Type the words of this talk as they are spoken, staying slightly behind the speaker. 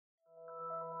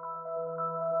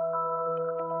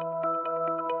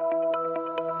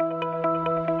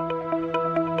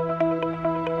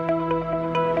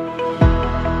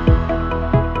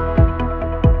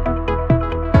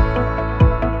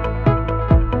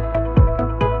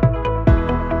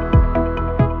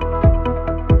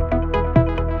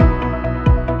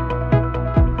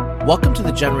Welcome to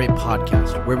the GenRAIT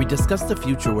podcast, where we discuss the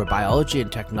future where biology and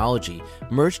technology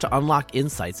merge to unlock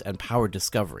insights and power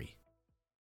discovery.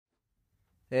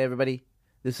 Hey everybody,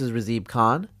 this is Razib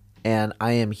Khan, and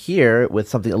I am here with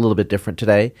something a little bit different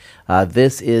today.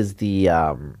 This is the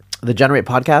GenRAIT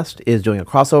podcast is doing a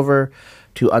crossover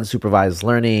to unsupervised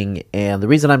learning, and the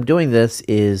reason I'm doing this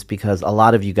is because a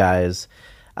lot of you guys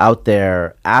out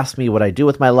there ask me what I do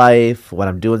with my life, what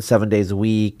I'm doing 7 days a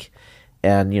week,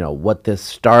 and what this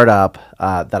startup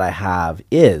that I have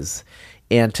is.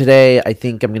 And today I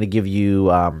think I'm going to give you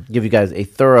guys a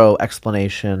thorough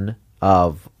explanation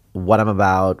of what I'm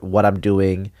about, what I'm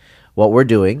doing, what we're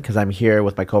doing, because I'm here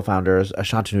with my co-founders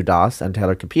Shantanu Das and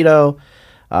Taylor Capito,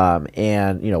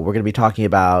 and we're going to be talking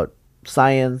about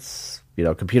science,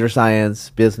 computer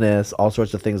science, business, all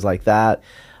sorts of things like that.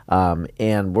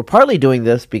 And we're partly doing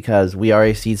this because we are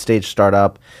a seed stage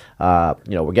startup.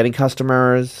 We're getting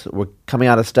customers, we're coming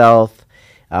out of stealth,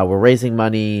 we're raising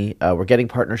money, we're getting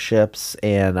partnerships,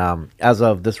 and as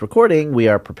of this recording, we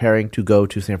are preparing to go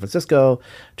to San Francisco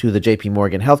to the JP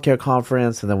Morgan Healthcare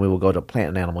Conference, and then we will go to Plant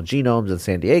and Animal Genomes in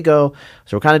San Diego.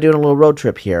 So we're kind of doing a little road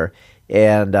trip here,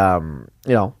 and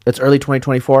it's early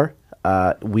 2024.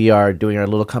 We are doing our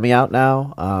little coming out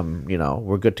now.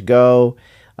 We're good to go.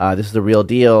 This is the real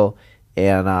deal,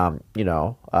 and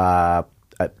I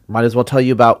might as well tell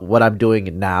you about what I'm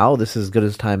doing now. This is as good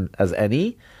as time as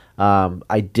any.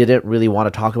 I didn't really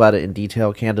want to talk about it in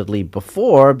detail, candidly,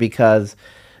 before, because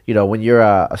when you're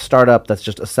a startup that's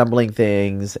just assembling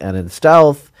things and in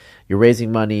stealth, you're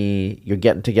raising money, you're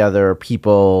getting together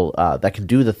people that can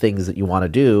do the things that you want to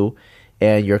do,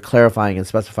 and you're clarifying and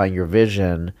specifying your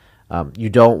vision. You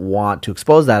don't want to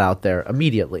expose that out there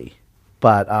immediately,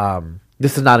 but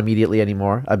this is not immediately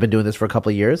anymore. I've been doing this for a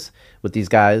couple of years with these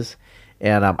guys,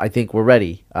 and I think we're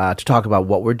ready to talk about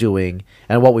what we're doing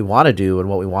and what we want to do and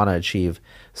what we want to achieve.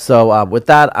 So with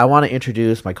that, I want to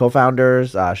introduce my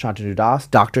co-founders, Shantanu Das,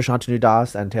 Dr. Shantanu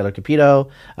Das, and Taylor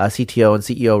Capito, CTO and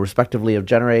CEO, respectively, of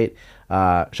GenRAIT.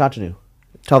 Shantanu,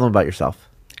 tell them about yourself.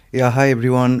 Yeah, hi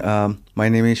everyone. My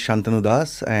name is Shantanu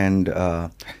Das, and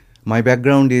my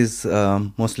background is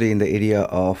mostly in the area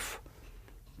of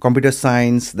computer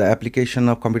science, the application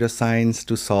of computer science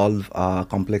to solve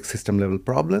complex system level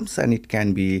problems, and it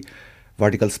can be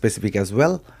vertical specific as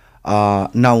well.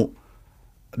 Now,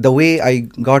 the way I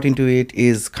got into it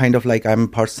is kind of like I'm a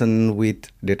person with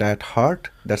data at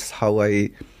heart. That's how I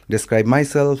describe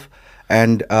myself,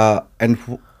 and the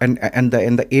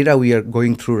era we are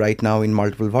going through right now in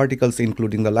multiple verticals,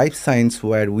 including the life science,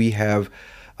 where we have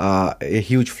a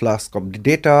huge flask of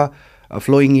data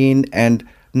flowing in, and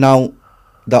now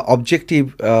the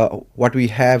objective, what we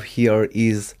have here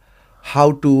is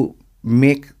how to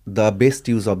make the best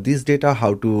use of this data,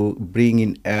 how to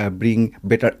bring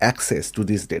better access to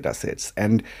these data sets,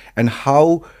 and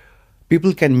how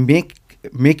people can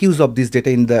make use of this data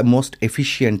in the most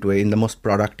efficient way, in the most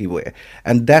productive way.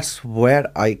 And that's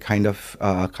where I kind of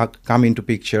come into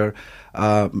picture.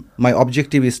 My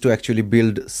objective is to actually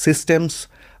build systems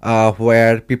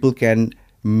where people can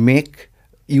make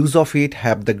use of it,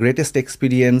 have the greatest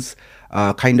experience,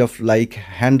 kind of like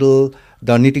handle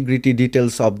the nitty-gritty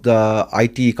details of the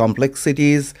IT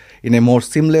complexities in a more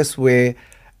seamless way,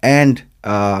 and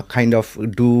kind of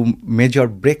do major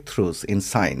breakthroughs in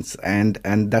science. And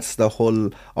that's the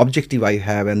whole objective I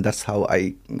have, and that's how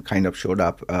I kind of showed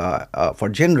up for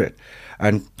GenRAIT.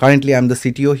 And currently I'm the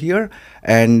CTO here,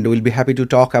 and we'll be happy to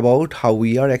talk about how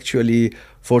we are actually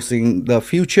forcing the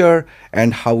future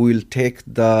and how we'll take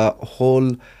the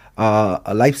whole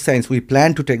life science. We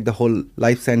plan to take the whole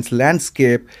life science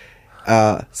landscape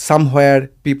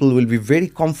somewhere people will be very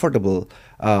comfortable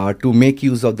to make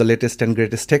use of the latest and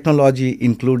greatest technology,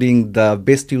 including the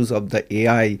best use of the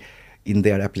AI in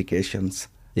their applications.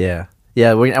 Yeah.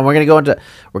 We're gonna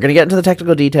get into the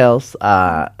technical details,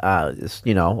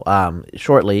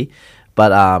 shortly,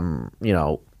 but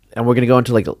and we're gonna go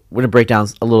into we're gonna break down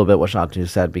a little bit what Shantanu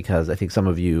said, because I think some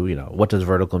of you, what does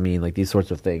vertical mean, like these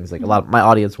sorts of things. Like a lot of my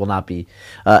audience will not be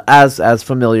as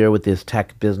familiar with this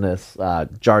tech business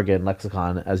jargon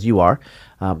lexicon as you are.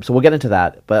 So we'll get into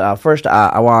that. But first,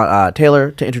 I want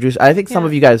Taylor to introduce. I think some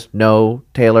of you guys know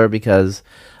Taylor because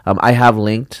I have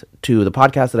linked to the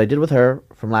podcast that I did with her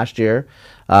from last year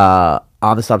on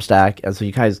the Substack, and so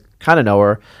you guys kind of know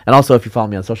her. And also, if you follow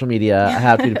me on social media, I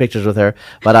have tweeted pictures with her.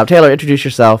 But Taylor, introduce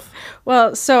yourself.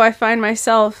 Well, so I find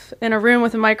myself in a room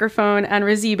with a microphone and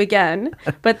Razib again,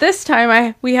 but this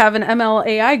time we have an ML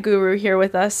AI guru here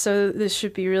with us, so this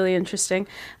should be really interesting.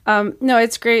 No,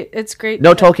 it's great. It's great.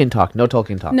 No Tolkien talk. No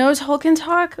Tolkien talk. No Tolkien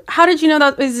talk? How did you know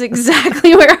that was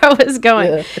exactly where I was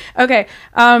going? Yeah. Okay.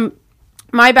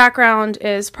 my background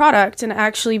is product, and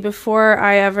actually before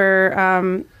I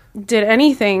ever did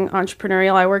anything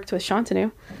entrepreneurial, I worked with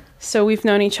Shantanu. So we've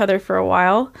known each other for a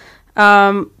while.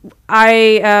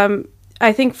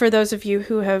 I think for those of you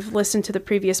who have listened to the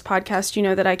previous podcast, you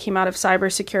know that I came out of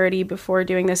cybersecurity before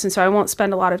doing this, and so I won't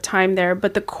spend a lot of time there.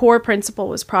 But the core principle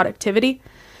was productivity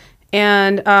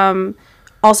and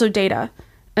also data.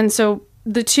 And so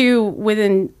the two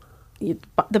within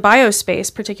the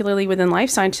biospace, particularly within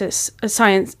life sciences,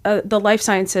 the life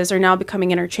sciences are now becoming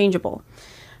interchangeable.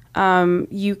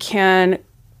 You can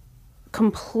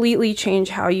completely change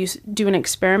how you do an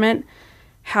experiment,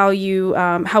 how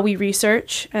we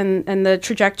research, and the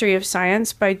trajectory of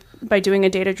science by doing a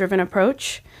data-driven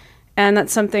approach. And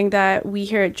that's something that we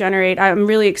here at GenRAIT, I'm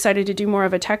really excited to do more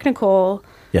of a technical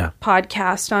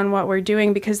podcast on what we're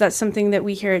doing, because that's something that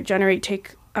we here at GenRAIT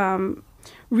take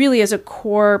really as a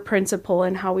core principle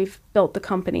in how we've built the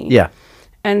company. Yeah.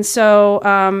 And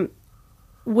so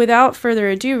without further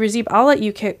ado, Razib, I'll let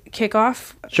you kick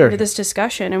off this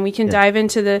discussion, and we can dive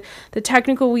into the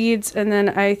technical weeds, and then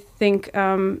I think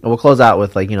we'll close out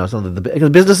with some of because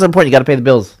business is important. You got to pay the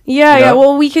bills. Yeah.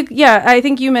 Well, we could. Yeah, I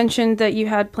think you mentioned that you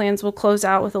had plans. We'll close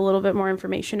out with a little bit more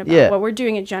information about what we're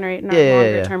doing at GenRAIT and our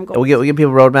longer term goals. We'll give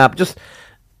people a roadmap. Just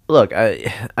look,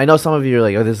 I know some of you are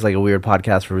like, oh, this is like a weird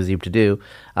podcast for Razib to do.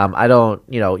 I don't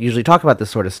usually talk about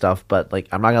this sort of stuff, but like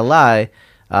I'm not gonna lie.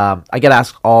 I get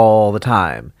asked all the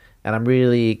time, and I'm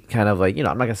really kind of like, I'm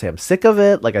not going to say I'm sick of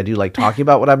it. Like, I do like talking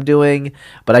about what I'm doing,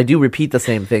 but I do repeat the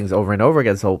same things over and over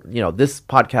again. So, this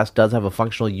podcast does have a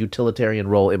functional utilitarian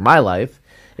role in my life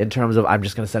in terms of I'm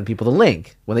just going to send people the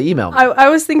link when they email me. I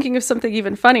was thinking of something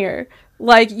even funnier.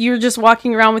 Like, you're just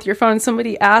walking around with your phone,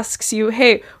 somebody asks you,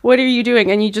 hey, what are you doing?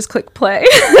 And you just click play.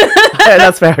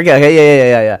 That's fair.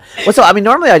 Okay. Yeah. Well, so,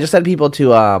 normally I just send people to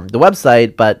the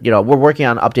website, but, we're working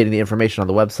on updating the information on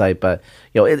the website, but,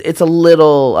 it's a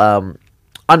little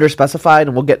underspecified,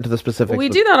 and we'll get into the specifics. We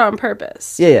do that on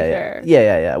purpose.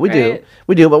 Yeah. We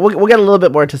do, but we'll get a little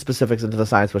bit more into specifics into the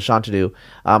science with Shantanu.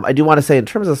 I do want to say, in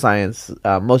terms of science,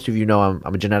 most of you know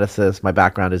I'm a geneticist. My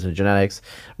background is in genetics.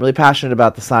 I'm really passionate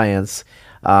about the science.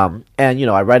 And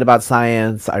I write about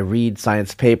science. I read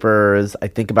science papers. I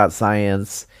think about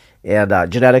science.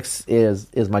 And genetics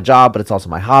is my job, but it's also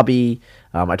my hobby.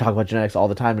 I talk about genetics all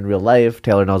the time in real life.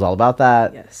 Taylor knows all about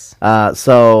that. Yes.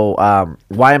 So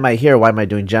why am I here? Why am I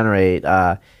doing GenRAIT?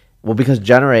 Well, because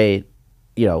GenRAIT,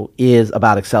 is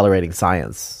about accelerating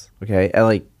science. Okay, and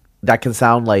like that can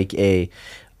sound like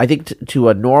I think to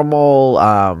a normal,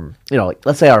 like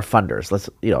let's say our funders,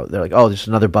 they're like, oh, there's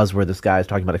another buzzword. This guy is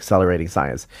talking about accelerating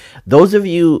science. Those of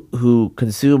you who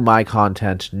consume my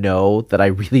content know that I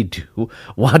really do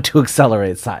want to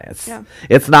accelerate science. Yeah.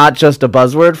 It's not just a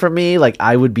buzzword for me. Like,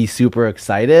 I would be super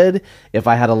excited if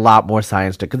I had a lot more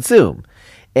science to consume.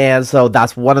 And so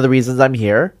that's one of the reasons I'm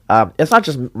here. It's not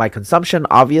just my consumption,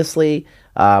 obviously.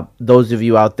 Those of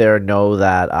you out there know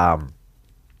that,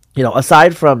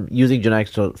 aside from using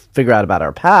genetics to figure out about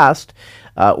our past,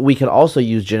 we can also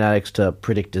use genetics to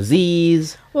predict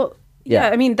disease. Well,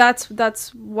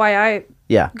 that's why I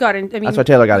got in. That's why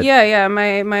Taylor got it. Yeah.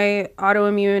 My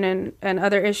autoimmune and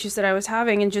other issues that I was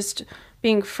having, and just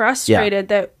being frustrated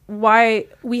that why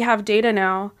we have data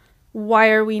now,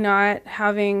 why are we not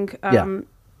having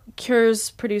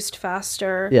cures produced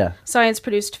faster, science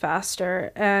produced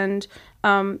faster, and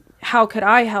how could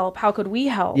I help? How could we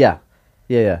help? Yeah.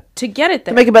 To get it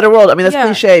there. To make a better world. That's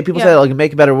cliche. People say, like,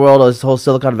 make a better world, this whole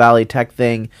Silicon Valley tech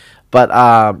thing. But,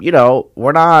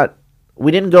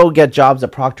 we didn't go get jobs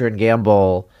at Procter &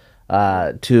 Gamble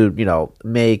to,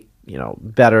 make,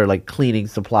 better, like, cleaning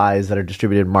supplies that are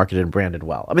distributed, marketed, and branded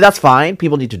well. That's fine.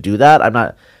 People need to do that. I'm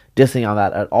not dissing on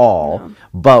that at all. No.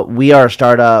 But we are a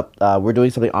startup. We're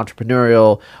doing something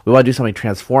entrepreneurial. We want to do something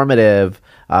transformative.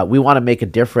 We want to make a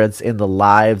difference in the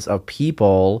lives of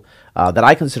people that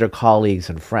I consider colleagues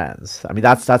and friends.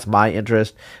 That's my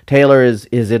interest. Taylor is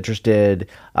interested.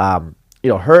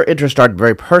 Her interest started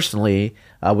very personally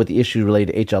with the issue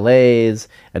related to HLAs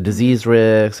and disease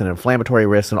risks and inflammatory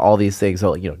risks and all these things.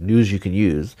 So, news you can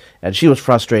use. And she was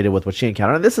frustrated with what she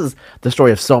encountered. And this is the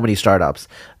story of so many startups.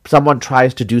 Someone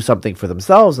tries to do something for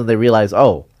themselves and they realize,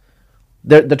 oh,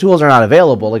 the tools are not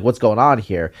available. Like, what's going on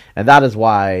here? And that is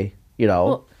why,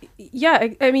 Well,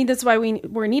 that's why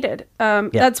we're needed.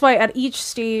 That's why at each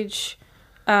stage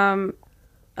of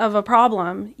a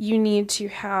problem, you need to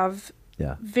have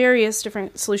various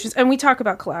different solutions. And we talk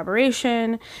about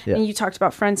collaboration, and you talked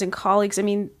about friends and colleagues.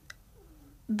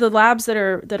 The labs that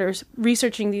are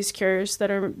researching these cures,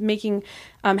 that are making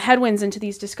headwinds into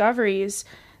these discoveries,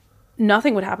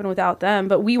 nothing would happen without them,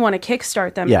 but we want to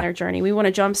kickstart them Yeah. in their journey. We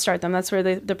want to jumpstart them. That's where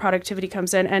the productivity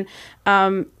comes in. And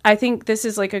I think this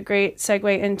is like a great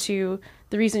segue into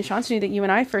the reason, Shantanu, that you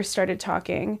and I first started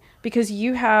talking, because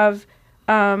you have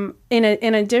in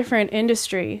a different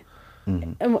industry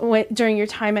during your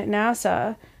time at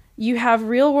NASA, you have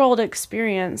real world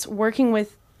experience working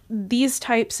with these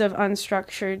types of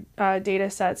unstructured data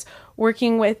sets,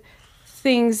 working with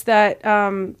things that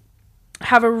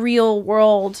have a real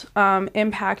world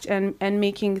impact and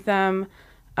making them,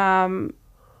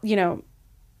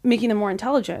 making them more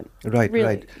intelligent. Right, really.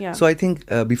 right. Yeah. So I think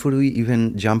before we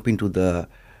even jump into the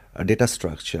data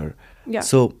structure, Yeah.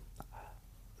 so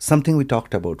something we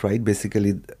talked about, right?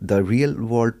 Basically, the real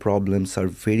world problems are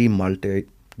very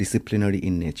multidisciplinary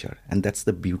in nature, and that's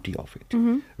the beauty of it,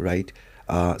 right?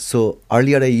 So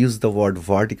earlier I used the word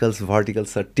verticals.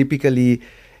 Verticals are typically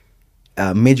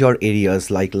major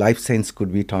areas like life science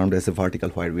could be termed as a vertical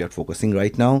where we are focusing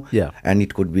right now. Yeah. And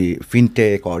it could be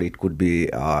fintech, or it could be,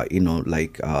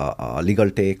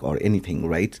 legal tech or anything,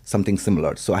 right? Something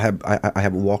similar. So I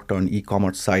have worked on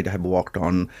e-commerce side. I have worked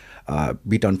on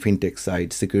bit on fintech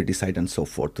side, security side, and so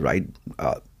forth, right?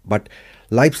 But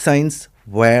life science,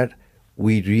 where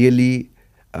we really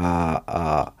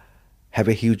have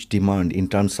a huge demand in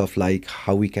terms of like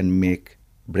how we can make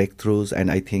breakthroughs. And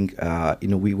I think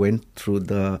we went through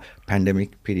the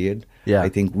pandemic period. Yeah. I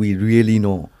think we really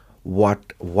know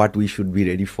what we should be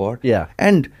ready for. Yeah.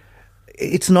 And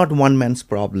it's not one man's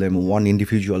problem, one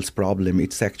individual's problem.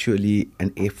 It's actually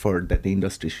an effort that the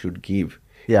industry should give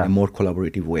in a more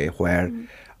collaborative way, where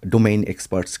domain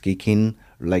experts kick in,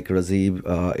 like Rajiv,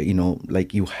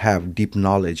 like you have deep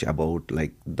knowledge about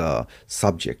like the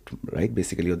subject, right?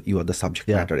 Basically, you are the subject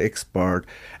matter expert,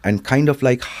 and kind of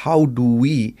like how do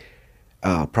we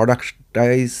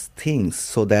productize things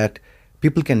so that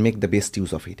people can make the best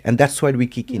use of it, and that's why we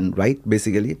kick in, right?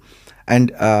 Basically, and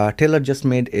Taylor just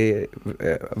made a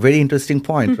very interesting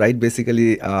point, right?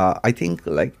 Basically, I think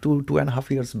like 2.5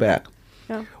 years back,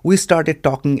 we started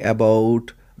talking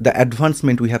about the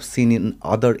advancement we have seen in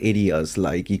other areas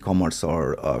like e-commerce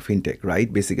or fintech,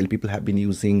 right? Basically, people have been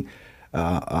using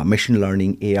machine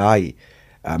learning, AI,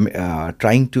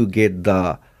 trying to get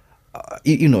the,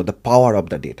 the power of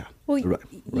the data,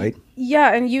 right?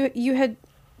 Yeah, and you had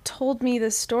told me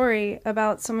this story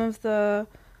about some of the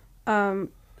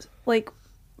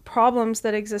problems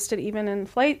that existed even in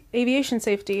flight aviation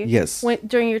safety. Yes.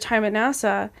 During your time at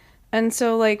NASA, and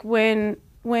so like when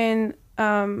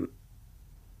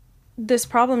this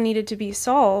problem needed to be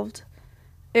solved,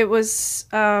 it was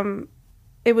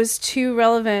too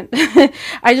relevant.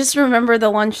 I just remember the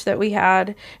lunch that we had.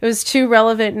 It was too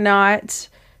relevant not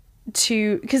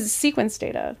to, because it's sequence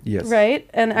data, right?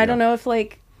 And I don't know if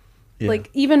like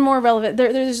even more relevant.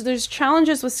 There's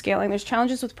challenges with scaling. There's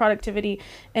challenges with productivity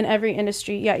in every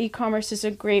industry. Yeah, e-commerce is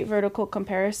a great vertical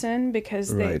comparison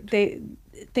because they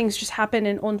things just happen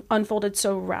and unfolded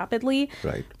so rapidly.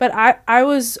 Right. But I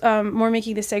was more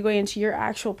making the segue into your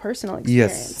actual personal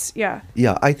experience. Yes.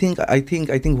 Yeah. I think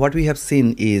what we have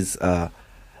seen is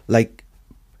like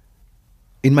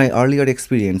in my earlier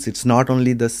experience, it's not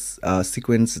only the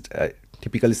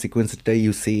typically sequence data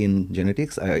you see in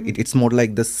genetics. It's more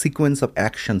like the sequence of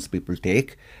actions people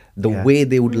take, the way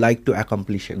they would like to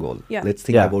accomplish a goal. Yeah. Let's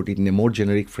think about it in a more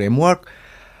generic framework.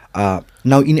 Now,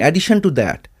 in addition to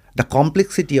that, the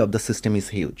complexity of the system is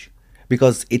huge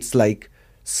because it's like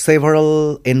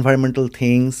several environmental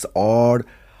things or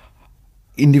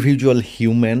individual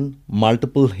human,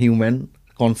 multiple human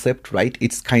concept, right?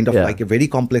 It's kind of like a very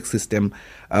complex system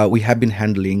we have been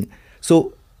handling.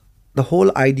 So the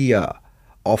whole idea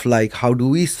of like how do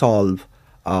we solve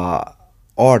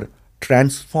or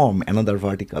transform another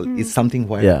vertical is something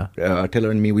where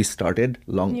Taylor and me, we started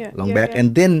long back.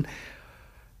 And then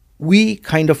we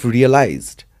kind of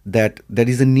realized that there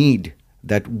is a need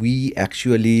that we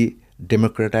actually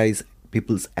democratize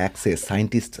people's access,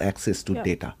 scientists' access to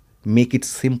data, make it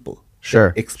simple.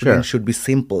 Sure. Experience should be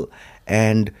simple,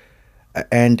 and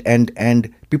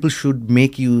people should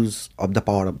make use of the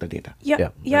power of the data. Yeah.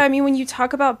 I mean, when you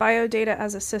talk about biodata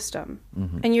as a system,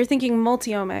 and you're thinking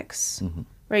multi-omics,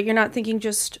 right? You're not thinking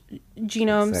just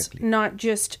genomes, not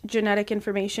just genetic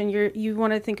information. You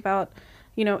want to think about,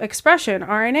 expression,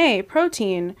 RNA,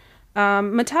 protein,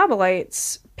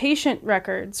 metabolites, patient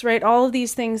records, right? All of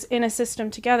these things in a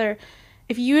system together.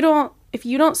 If you don't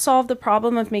solve the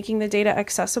problem of making the data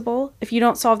accessible, if you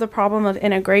don't solve the problem of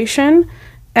integration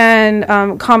and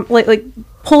like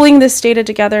pulling this data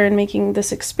together and making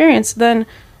this experience, then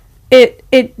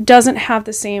it doesn't have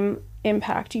the same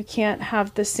impact. You can't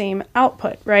have the same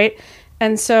output, right?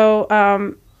 And so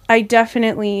I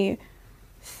definitely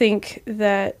think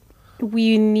that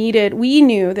we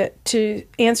knew that to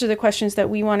answer the questions that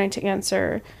we wanted to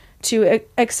answer, to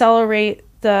accelerate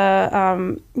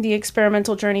the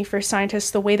experimental journey for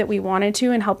scientists the way that we wanted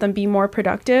to and help them be more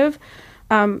productive,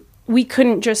 we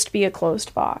couldn't just be a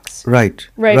closed box. Right.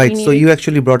 Right. So you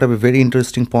actually brought up a very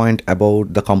interesting point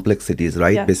about the complexities,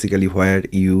 right? Yeah. Basically where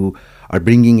you are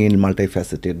bringing in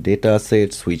multifaceted data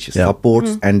sets which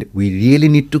supports, and we really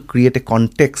need to create a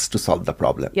context to solve the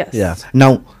problem. Yes. Yeah.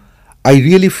 Now, I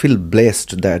really feel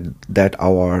blessed that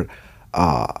our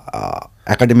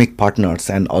academic partners,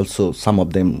 and also some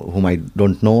of them whom I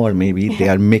don't know, or maybe they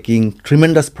are making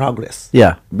tremendous progress.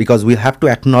 Yeah. Because we have to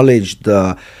acknowledge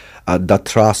the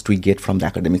thrust we get from the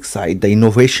academic side, the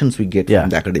innovations we get from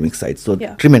the academic side. So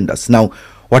tremendous. Now,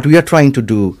 what we are trying to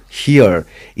do here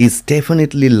is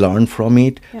definitely learn from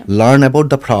it, learn about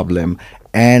the problem,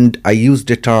 and I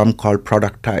used a term called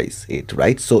productize it,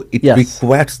 right? So it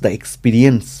requires the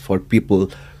experience for people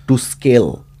to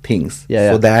scale things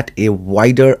so that a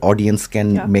wider audience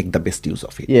can make the best use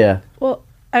of it. Yeah. Well,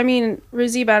 I mean,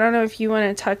 Razib, I don't know if you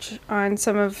want to touch on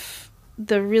some of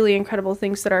the really incredible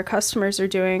things that our customers are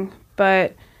doing,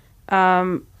 but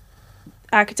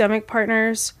academic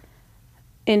partners,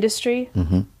 industry,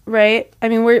 right? I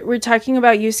mean, we're talking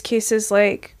about use cases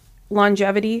like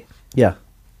longevity. Yeah.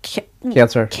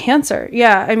 Cancer.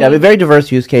 Yeah. I mean, very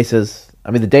diverse use cases.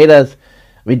 I mean, data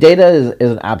is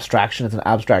an abstraction. It's an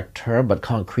abstract term, but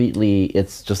concretely,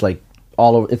 it's just like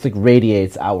all over. It's like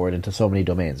radiates outward into so many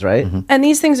domains, right? And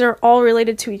these things are all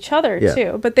related to each other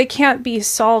too, but they can't be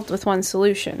solved with one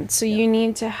solution. So you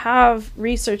need to have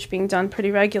research being done pretty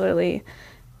regularly,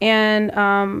 and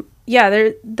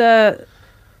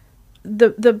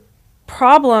the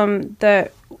problem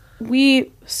that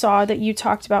we saw that you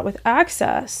talked about with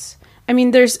access. I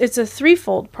mean, it's a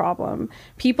threefold problem.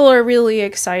 People are really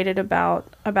excited about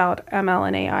ML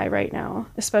and AI right now,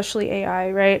 especially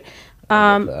AI, right?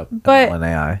 But ML and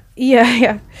AI.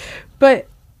 Yeah. But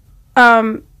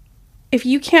if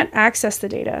you can't access the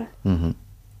data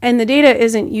and the data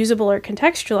isn't usable or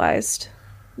contextualized,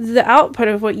 the output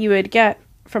of what you would get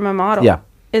from a model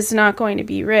is not going to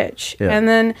be rich. Yeah. And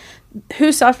then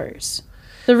who suffers?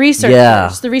 The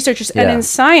researchers. And in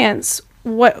science,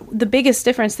 what the biggest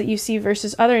difference that you see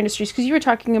versus other industries, because you were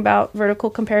talking about vertical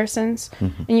comparisons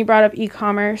and you brought up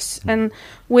e-commerce, and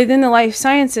within the life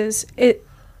sciences,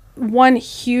 one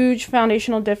huge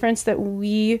foundational difference that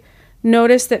we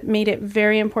noticed that made it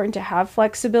very important to have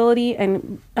flexibility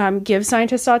and give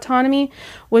scientists autonomy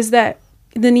was that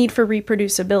the need for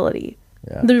reproducibility,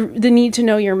 the need to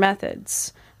know your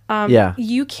methods.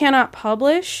 You cannot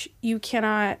publish, you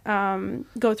cannot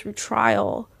go through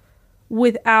trial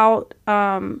without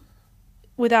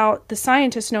the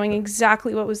scientist knowing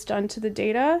exactly what was done to the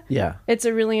data. Yeah. It's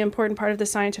a really important part of the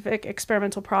scientific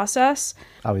experimental process.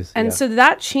 Obviously. And so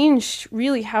that changed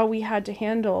really how we had to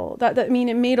handle that. I mean,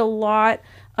 it made a lot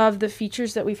of the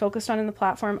features that we focused on in the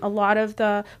platform, a lot of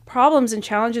the problems and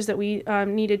challenges that we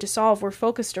needed to solve were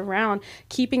focused around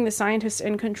keeping the scientists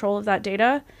in control of that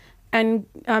data and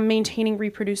maintaining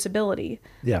reproducibility.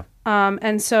 Yeah.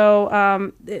 And so,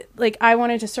 I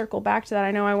wanted to circle back to that.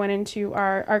 I know I went into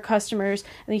our customers,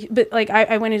 but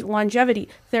I went into longevity,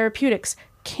 therapeutics,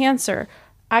 cancer,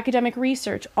 academic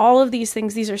research, all of these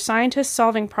things. These are scientists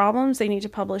solving problems. They need to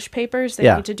publish papers.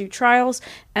 They need to do trials.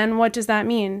 And what does that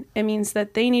mean? It means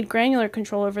that they need granular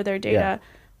control over their data,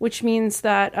 which means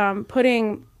that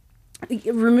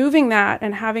removing that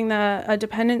and having a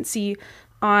dependency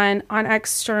on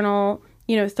external,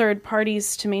 third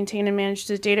parties to maintain and manage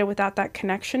the data without that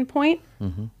connection point,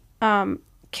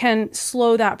 can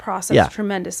slow that process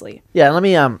tremendously. Yeah, let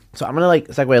me so I'm gonna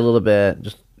segue a little bit.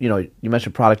 Just you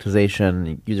mentioned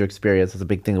productization, user experience is a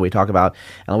big thing that we talk about,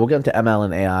 and we'll get into ML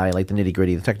and AI, like the nitty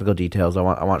gritty, the technical details. I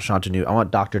want Shantanu, I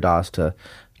want Dr. Das to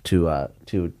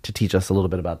teach us a little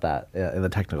bit about that in the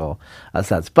technical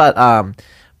sense, but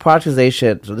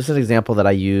productization. So this is an example that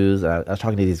I use. I was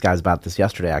talking to these guys about this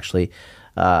yesterday, actually.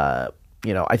 I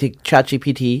think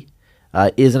ChatGPT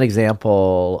is an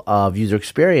example of user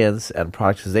experience and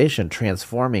productization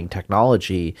transforming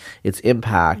technology, its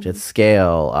impact, its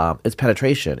scale, its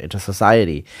penetration into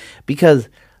society. Because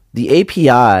the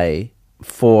API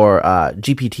for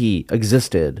GPT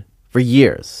existed for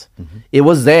years. It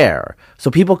was there.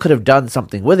 So people could have done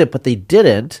something with it, but they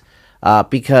didn't.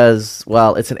 Because,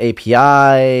 it's an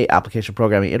API, application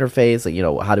programming interface.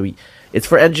 It's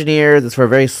for engineers, it's for a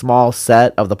very small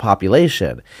set of the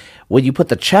population. When you put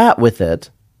the chat with it,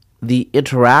 the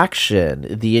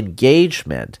interaction, the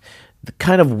engagement, the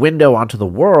kind of window onto the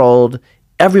world,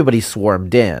 everybody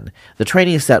swarmed in. The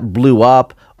training set blew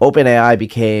up. OpenAI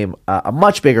became a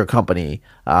much bigger company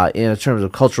in terms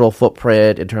of cultural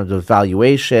footprint, in terms of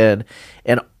valuation,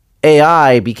 and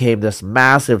AI became this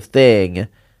massive thing,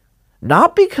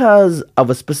 not because of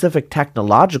a specific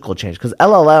technological change, because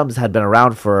LLMs had been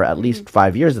around for at least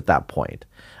 5 years at that point.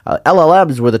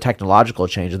 LLMs were the technological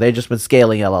change, and they'd just been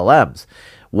scaling LLMs.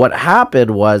 What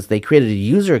happened was they created a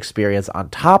user experience on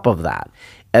top of that.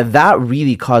 And that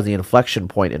really caused the inflection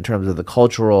point in terms of the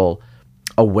cultural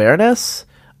awareness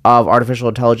of artificial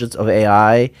intelligence, of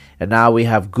AI. And now we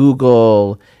have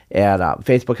Google, and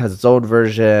Facebook has its own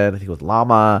version, I think with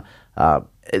Llama,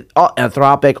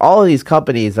 Anthropic, all of these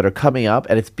companies that are coming up,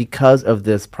 and it's because of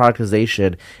this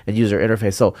productization and user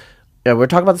interface. So we're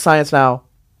talking about the science now.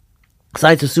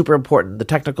 Science is super important. The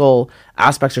technical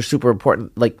aspects are super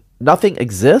important. Like, nothing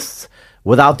exists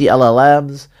without the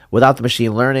LLMs, without the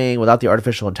machine learning, without the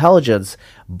artificial intelligence,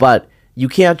 but you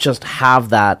can't just have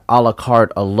that a la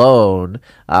carte alone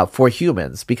for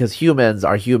humans, because humans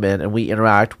are human and we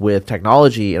interact with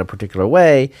technology in a particular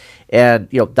way. And,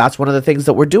 that's one of the things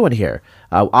that we're doing here.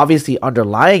 Obviously,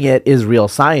 underlying it is real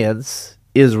science,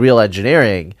 is real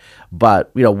engineering,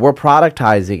 but, we're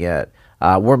productizing it.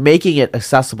 We're making it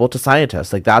accessible to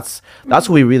scientists. Like, that's what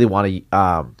we really want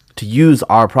to use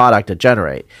our product at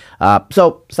GenRAIT.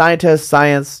 So scientists,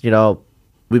 science,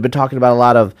 we've been talking about a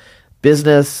lot of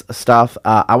business stuff.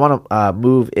 I want to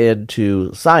move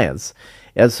into science.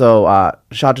 And so,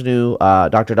 Shantanu,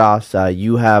 Dr. Das,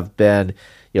 you have been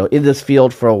in this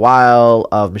field for a while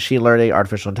of machine learning,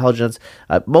 artificial intelligence.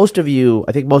 Most of you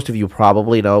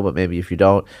probably know, but maybe if you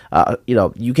don't,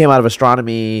 you came out of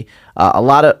astronomy. A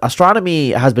lot of astronomy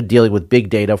has been dealing with big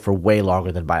data for way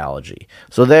longer than biology.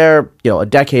 So they're, a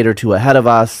decade or two ahead of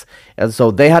us. And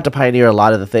so they had to pioneer a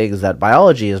lot of the things that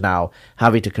biology is now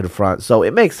having to confront. So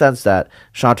it makes sense that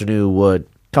Shantanu would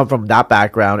come from that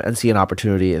background and see an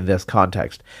opportunity in this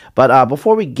context. But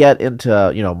before we get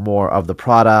into, more of the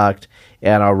product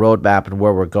and our roadmap and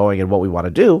where we're going and what we want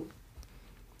to do,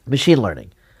 machine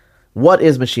learning. What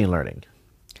is machine learning?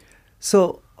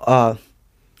 So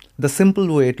the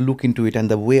simple way to look into it, and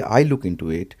the way I look into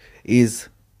it, is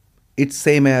it's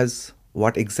same as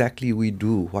what exactly we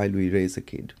do while we raise a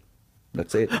kid.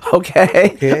 That's it.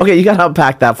 Okay, you got to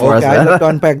unpack that for us. I have to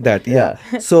unpack that, yeah.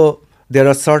 So there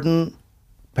are certain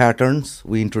patterns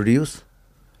we introduce,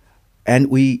 and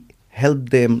we help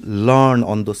them learn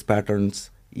on those patterns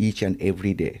each and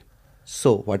every day.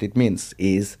 So what it means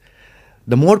is,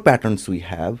 the more patterns we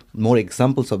have, more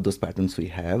examples of those patterns we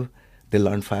have, they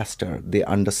learn faster. They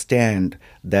understand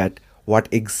that what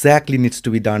exactly needs to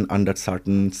be done under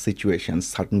certain situations,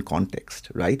 certain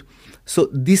context, right? So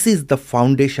this is the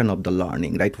foundation of the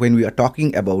learning, right? When we are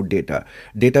talking about data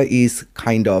is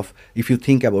kind of, if you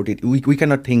think about it, we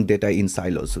cannot think data in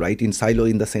silos, right? In silo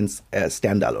in the sense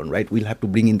standalone, right? We'll have to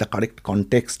bring in the correct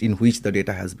context in which the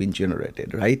data has been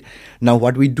generated, right? Now,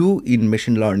 what we do in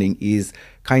machine learning is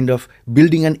kind of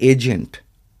building an agent,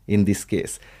 in this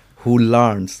case, who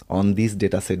learns on this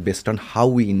data set based on how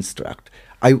we instruct.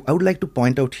 I would like to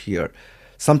point out here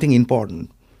something important.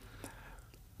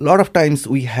 A lot of times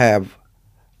we have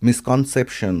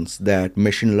misconceptions that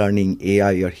machine learning,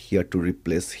 AI are here to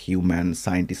replace human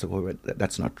scientists or whatever.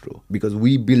 That's not true, because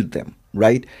we build them,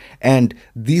 right? And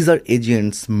these are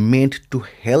agents meant to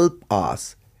help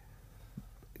us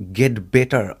get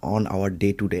better on our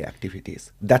day-to-day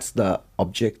activities. That's the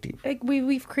objective. Like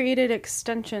we've created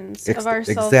extensions of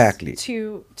ourselves exactly.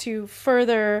 to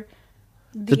further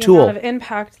the tool amount of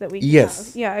impact that we yes.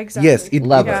 have. Yeah, exactly. Yes,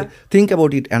 think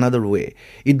about it another way.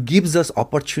 It gives us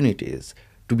opportunities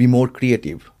to be more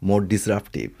creative, more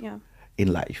disruptive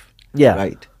in life. Yeah.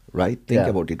 Right? Think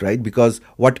about it, right? Because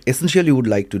what essentially we would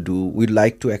like to do, we'd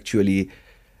like to actually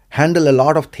handle a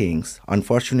lot of things.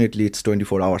 Unfortunately, it's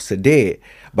 24 hours a day,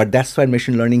 but that's why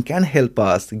machine learning can help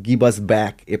us, give us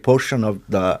back a portion of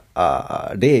the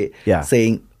day,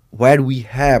 saying where we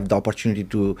have the opportunity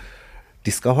to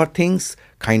discover things,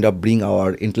 kind of bring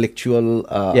our intellectual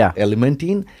element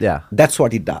in. Yeah. That's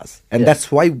what it does. And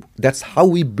that's how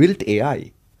we built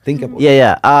AI. Think about it.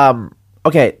 Yeah.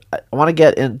 Okay, I want to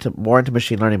get more into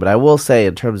machine learning, but I will say,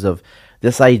 in terms of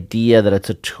this idea that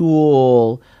it's a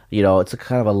tool, it's a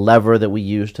kind of a lever that we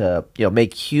use to,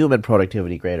 make human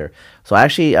productivity greater. So I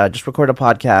actually just recorded a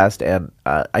podcast, and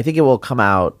I think it will come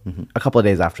out a couple of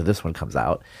days after this one comes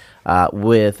out,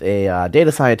 with a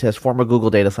data scientist, former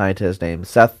Google data scientist named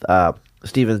Seth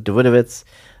Stevens-Davidovitz.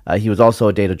 He was also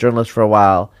a data journalist for a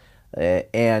while,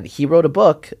 and he wrote a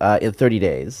book in 30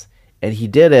 days. And he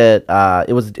did it.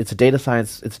 It's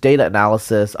data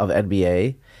analysis of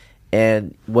NBA,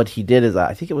 And what he did is,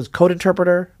 I think it was Code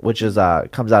Interpreter, which is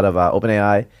comes out of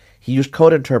OpenAI. He used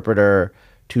Code Interpreter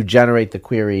to generate the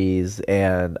queries,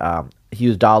 and he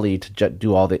used DALL-E to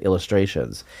do all the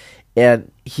illustrations.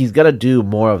 And he's gonna do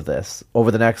more of this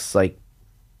over the next, the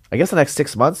next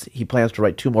 6 months. He plans to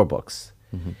write 2 more books.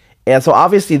 And so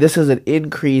obviously this is an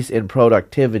increase in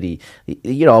productivity.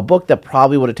 A book that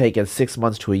probably would have taken 6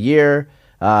 months to a year.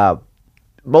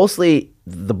 Mostly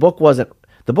the book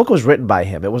was written by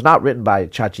him. It was not written by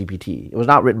ChatGPT. It was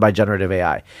not written by generative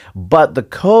AI. But the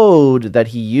code that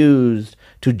he used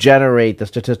to generate the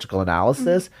statistical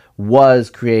analysis was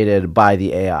created by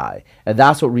the AI. And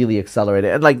that's what really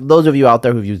accelerated. And like those of you out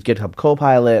there who've used GitHub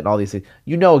Copilot and all these things,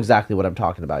 you know exactly what I'm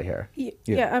talking about here.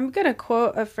 Yeah, I'm going to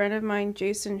quote a friend of mine,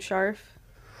 Jason Scharf,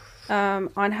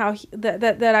 on how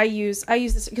that I use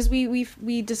this because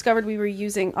we discovered we were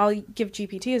using, I'll give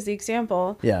GPT as the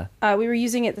example. Yeah. We were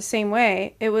using it the same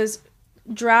way. It was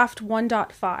draft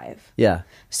 1.5. Yeah.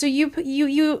 So you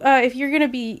if you're going to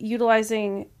be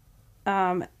utilizing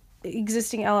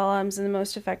existing LLMs in the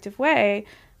most effective way,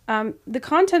 the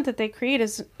content that they create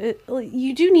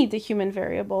you do need the human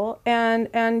variable,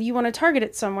 and you want to target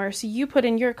it somewhere. So you put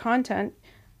in your content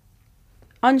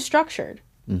unstructured.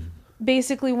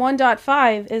 Basically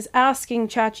 1.5 is asking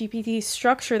ChatGPT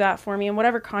structure that for me in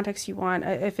whatever context you want.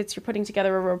 If it's you're putting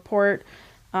together a report,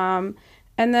 and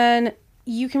then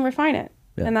you can refine it.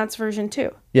 Yeah. And that's version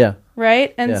 2. Yeah.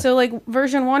 Right? And so like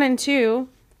version 1 and 2,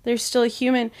 there's still a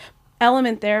human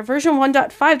element there. Version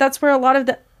 1.5, that's where a lot of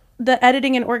the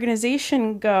editing and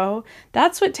organization go.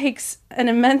 That's what takes an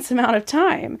immense amount of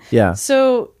time. Yeah.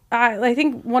 So I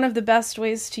think one of the best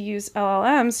ways to use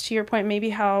LLMs, to your point,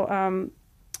 maybe how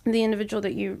the individual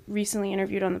that you recently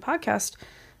interviewed on the podcast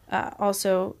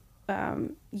also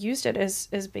used it, is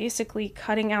basically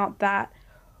cutting out that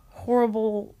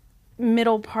horrible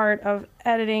middle part of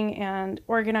editing and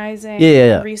organizing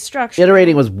and restructuring.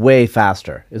 Iterating was way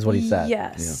faster, is what he said.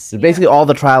 Yes. Yeah. Basically, all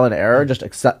the trial and error, just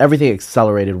everything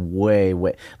accelerated way.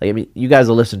 Like, I mean, you guys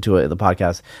will listen to it in the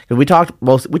podcast because we talked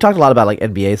a lot about like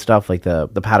NBA stuff, like the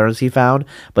patterns he found.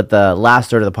 But the last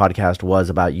third of the podcast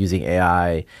was about using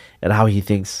AI and how he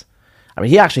thinks. I mean,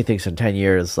 he actually thinks in 10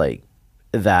 years, like,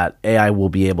 that AI will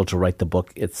be able to write the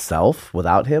book itself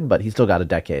without him, but he's still got a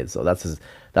decade, so that's his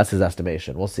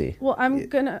estimation. We'll see. Well, I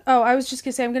was just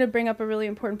gonna say, I'm gonna bring up a really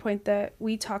important point that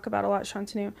we talk about a lot,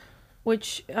 Shantanu,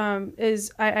 which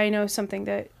is I know something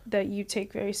that you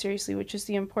take very seriously, which is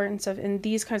the importance of, in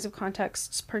these kinds of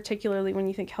contexts, particularly when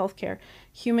you think healthcare,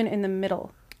 human in the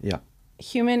middle. Yeah.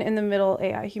 Human in the middle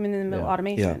AI, human in the middle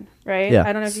automation, right? Yeah.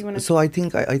 I don't know if you want to... So I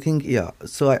think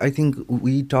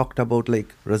we talked about,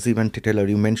 like, Rajiv and Taylor,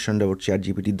 you mentioned about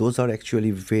ChatGPT. Those are actually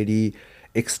very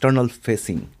external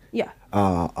facing. Yeah.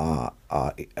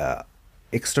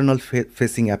 External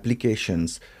facing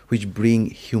applications which bring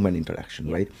human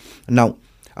interaction, right? Now,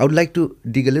 I would like to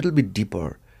dig a little bit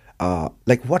deeper,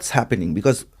 like what's happening,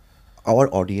 because our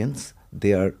audience,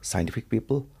 they are scientific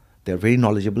people. They're very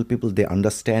knowledgeable people. They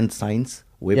understand science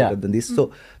way better than this.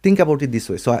 So think about it this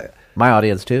way. So my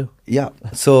audience too. Yeah.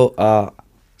 So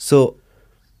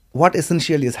what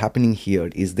essentially is happening here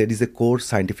is there is a core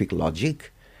scientific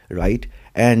logic, right?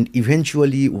 And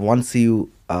eventually, once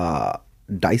you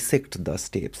dissect the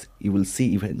steps, you will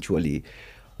see eventually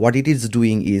what it is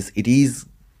doing is it is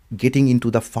getting into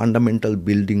the fundamental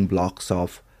building blocks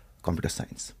of computer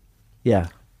science. Yeah.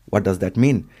 What does that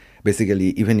mean? Basically,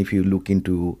 even if you look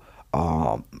into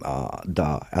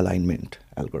the alignment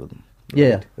algorithm,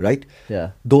 right?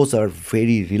 Yeah. Those are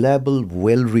very reliable,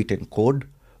 well-written code,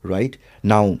 right?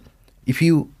 Now, if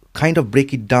you kind of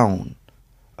break it down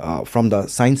from the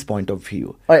science point of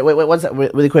view. Wait, what's that?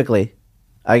 Really quickly.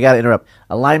 I got to interrupt.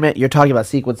 Alignment, you're talking about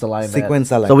sequence alignment.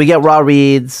 Sequence alignment. So we get raw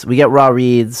reads,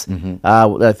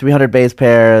 300 base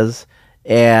pairs,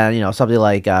 and something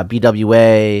like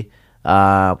BWA,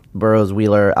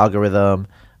 Burroughs-Wheeler algorithm.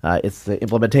 It's the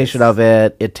implementation of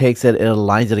it. It takes it and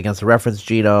aligns it against the reference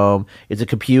genome. It's a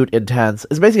compute intense.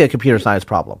 It's basically a computer science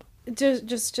problem.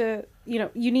 Just to,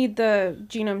 you need the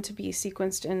genome to be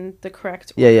sequenced in the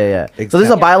correct order. Yeah. Exactly. So this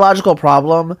is a biological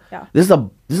problem. Yeah. This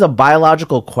is a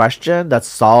biological question that's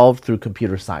solved through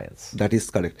computer science. That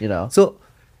is correct. So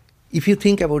if you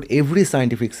think about every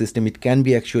scientific system, it can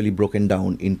be actually broken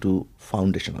down into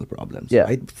foundational problems. Yeah.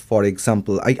 Right? For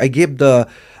example, I gave the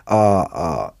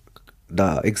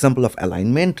example of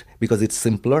alignment because it's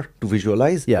simpler to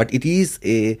visualize, but it is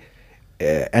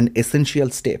an essential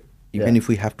step, even if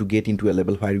we have to get into a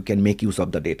level where you can make use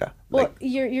of the data. Well,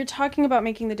 you're talking about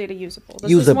making the data usable.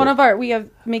 This is one of we have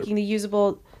making the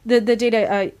usable, the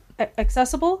data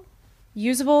accessible,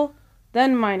 usable,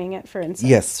 then mining it for insights.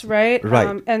 Yes, Right?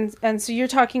 right. And so you're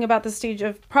talking about the stage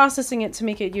of processing it to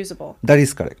make it usable. That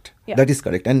is correct. Yeah. That is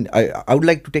correct. And I would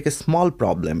like to take a small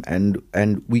problem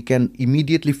and we can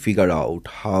immediately figure out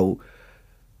how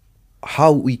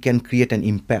we can create an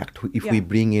impact if we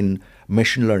bring in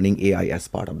machine learning AI as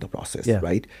part of the process,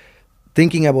 right?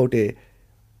 Thinking about a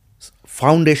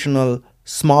foundational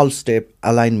small step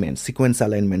alignment, sequence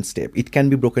alignment step, it can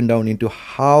be broken down into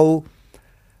how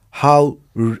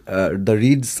the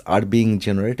reads are being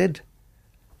generated,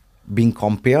 being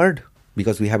compared,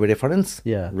 because we have a reference,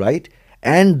 right?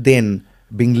 And then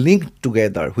being linked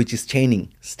together, which is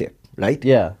chaining step, right?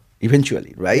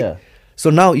 Eventually, right? So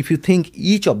now if you think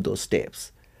each of those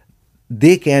steps,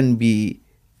 they can be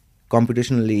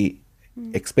computationally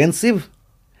expensive.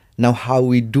 Now how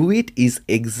we do it is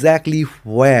exactly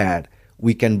where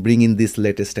we can bring in these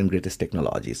latest and greatest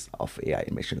technologies of AI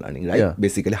and machine learning, right?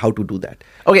 Basically how to do that.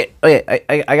 Okay.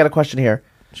 I got a question here.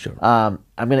 Sure. I'm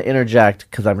going to interject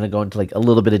because I'm going to go into like a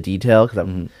little bit of detail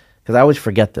because I always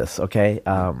forget this. Okay.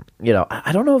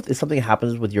 I don't know if something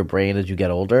happens with your brain as you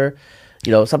get older.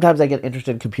 Sometimes I get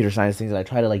interested in computer science things and I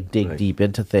try to like dig deep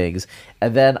into things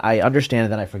and then I understand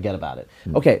and then I forget about it.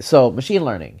 Okay. So machine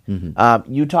learning,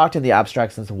 you talked in the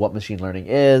abstract sense of what machine learning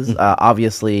is.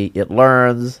 Obviously it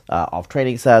learns off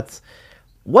training sets.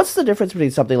 What's the difference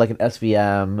between something like an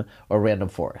SVM or random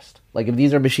forest? Like if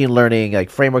these are machine learning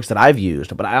like frameworks that I've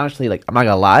used, but I honestly I'm not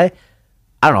gonna lie,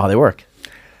 I don't know how they work.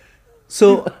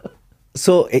 So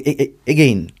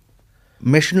again,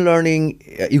 machine learning,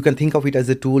 you can think of it as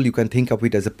a tool, you can think of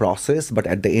it as a process, but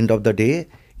at the end of the day,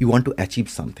 you want to achieve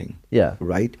something.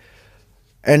 Right?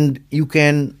 And you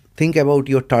can think about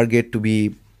your target to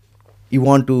be, you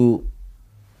want to,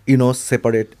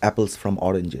 separate apples from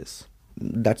oranges.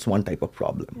 That's one type of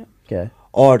problem. Okay.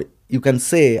 Or you can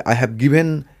say, I have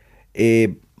given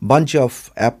a bunch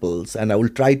of apples and I will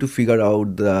try to figure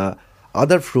out the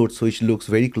other fruits which looks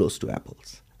very close to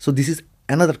apples. So this is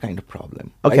another kind of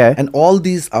problem. Okay. Right? And all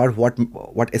these are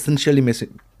what essentially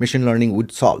machine learning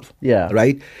would solve.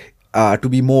 Right? To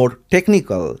be more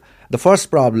technical, the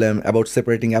first problem about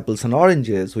separating apples and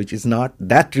oranges, which is not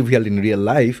that trivial in real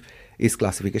life, is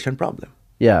classification problem.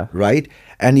 Right?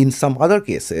 And in some other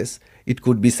cases, it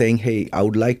could be saying, hey, I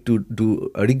would like to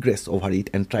do a regress over it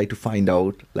and try to find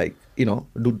out,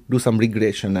 do some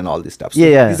regression and all this stuff. So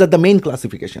these are the main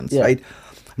classifications, right?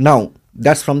 Now,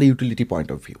 that's from the utility point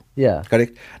of view.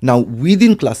 Correct? Now,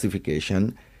 within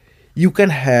classification, you can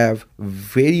have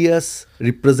various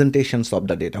representations of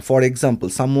the data. For example,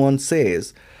 someone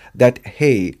says that,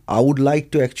 hey, I would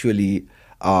like to actually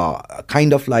try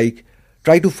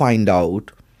to find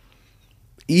out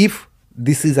if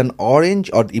this is an orange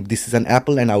or if this is an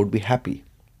apple and I would be happy,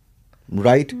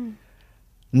 right?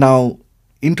 Now,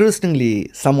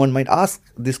 interestingly, someone might ask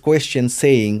this question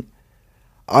saying,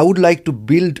 I would like to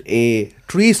build a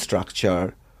tree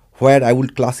structure where I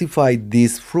would classify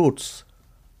these fruits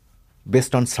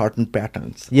based on certain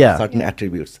patterns, certain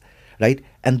attributes, right?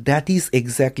 And that is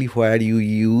exactly where you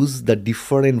use the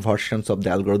different versions of the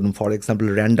algorithm. For example,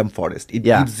 random forest. It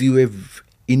gives you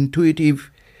intuitive.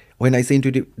 When I say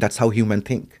intuitive, that's how humans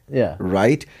think,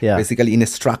 right? Basically in a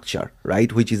structure,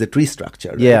 right, which is a tree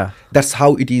structure. Right? That's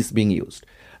how it is being used.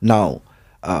 Now,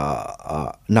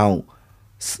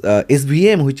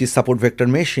 SVM, which is support vector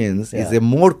machines, is a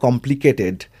more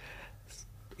complicated.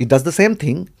 It does the same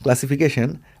thing,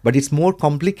 classification, but it's more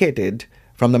complicated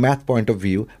from the math point of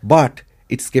view, but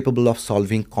it's capable of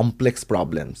solving complex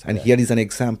problems. And here is an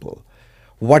example.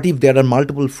 What if there are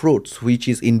multiple fruits which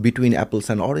is in between apples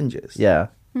and oranges?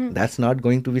 That's not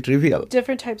going to be trivial.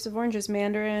 Different types of oranges,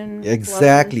 mandarin,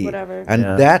 exactly, lovers, whatever.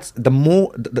 And that's the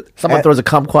more. Someone throws a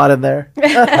kumquat in there.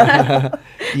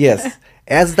 Yes,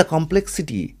 as the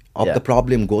complexity of the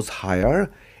problem goes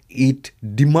higher, it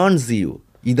demands you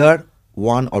either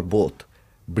one or both.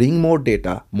 Bring more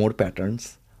data, more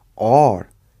patterns, or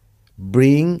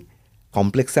bring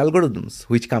complex algorithms,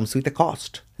 which comes with a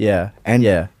cost.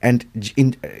 And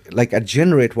in like at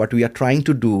GenRAIT, what we are trying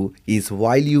to do is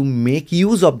while you make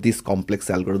use of this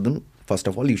complex algorithm, first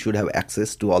of all, you should have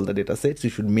access to all the data sets. You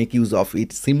should make use of it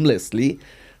seamlessly.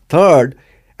 Third,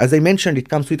 as I mentioned, it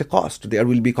comes with a cost. There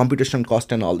will be computational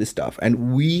cost and all this stuff.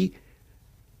 And we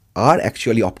are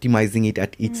actually optimizing it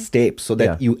at each step so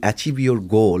that you achieve your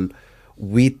goal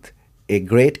with a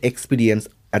great experience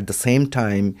at the same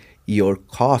time your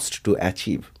cost to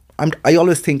achieve. I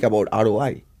always think about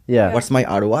ROI. What's my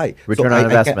ROI? Return on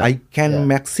investment. I can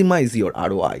maximize your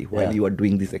ROI while you are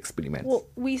doing these experiments. Well,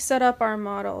 we set up our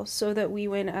model so that we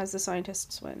win as the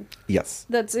scientists win. Yes.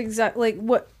 That's exactly like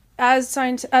what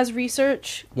as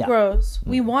research Yeah. grows,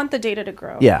 we want the data to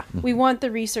grow. Yeah. We want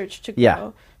the research to grow.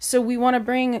 Yeah. So we want to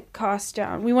bring costs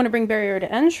down. We want to bring barrier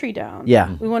to entry down.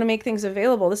 Yeah. We want to make things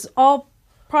available. This is all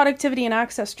productivity and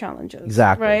access challenges.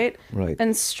 Exactly. Right? Right.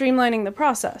 And streamlining the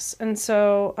process. And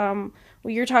so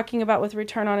what you're talking about with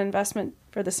return on investment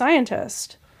for the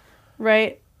scientist,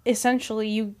 right? Essentially,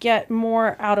 you get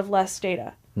more out of less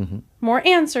data. More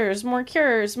answers, more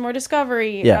cures, more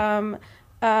discovery. Yeah.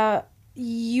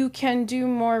 You can do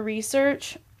more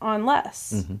research on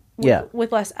less. Yeah.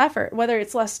 With less effort, whether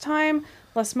it's less time,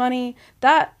 less money.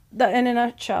 That in a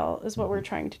nutshell is what we're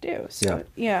trying to do. So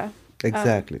yeah.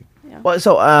 Exactly. Well,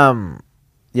 so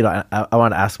you know, I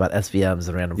want to ask about SVMs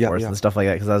and random forest and stuff like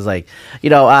that, because I was like, you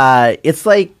know, it's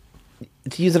like,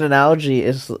 to use an analogy,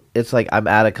 it's like I'm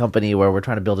at a company where we're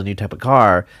trying to build a new type of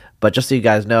car, but just so you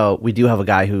guys know, we do have a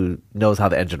guy who knows how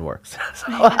the engine works. So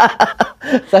I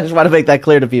just want to make that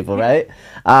clear to people, right?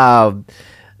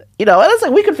 You know, and it's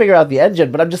like we can figure out the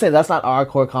engine, but I'm just saying that's not our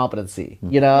core competency.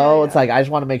 You know, it's like I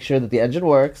just want to make sure that the engine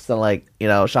works, and like, you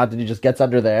know, Shantanu just gets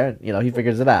under there, and, you know, he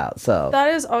figures it out. So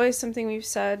That is always something we've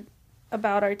said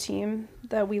about our team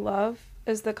that we love,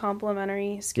 is the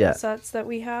complementary skill sets that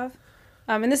we have.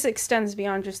 And this extends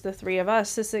beyond just the three of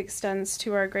us. This extends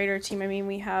to our greater team. I mean,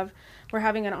 we're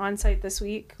having an on-site this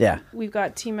week. Yeah. We've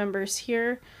got team members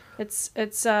here. It's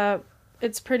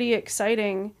pretty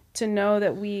exciting to know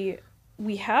that we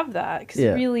have that, because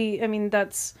really, I mean,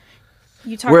 that's,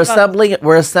 you talk about...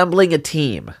 We're assembling a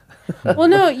team. Well,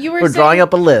 no, you were We're drawing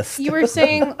up a list. You were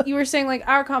saying like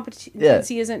our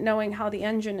competency isn't knowing how the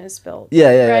engine is built.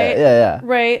 Yeah.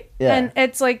 Right. Yeah. And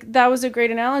it's like, that was a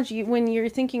great analogy. When you're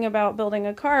thinking about building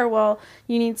a car, well,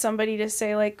 you need somebody to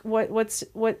say like, what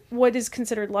is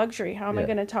considered luxury? How am I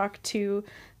going to talk to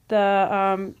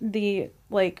the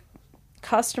like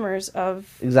customers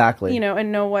of, exactly, you know,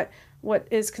 and know what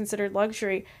is considered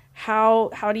luxury?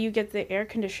 How do you get the air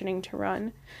conditioning to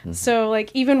run? So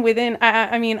like, even within,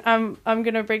 I mean, I'm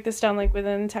gonna break this down, like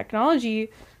within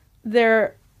technology,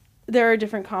 there are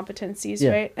different competencies,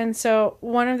 right? And so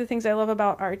one of the things I love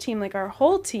about our team, like our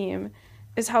whole team,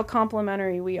 is how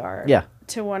complementary we are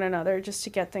to one another, just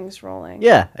to get things rolling.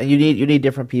 Yeah, and you need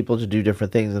different people to do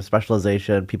different things. And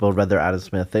specialization, people have read their Adam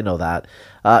Smith, they know that.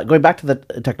 Going back to the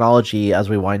technology as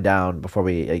we wind down, before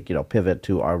we pivot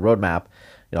to our roadmap,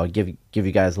 you know, give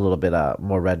you guys a little bit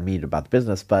more red meat about the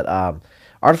business. But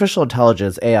artificial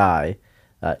intelligence, AI,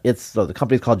 the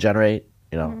company's called GenRAIT.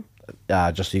 You know,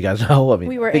 just so you guys know. I mean,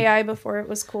 we were AI before it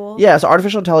was cool. Yeah, so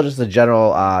artificial intelligence is a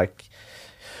general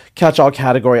catch-all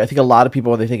category. I think a lot of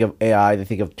people, when they think of AI, they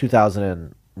think of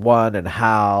 2001 and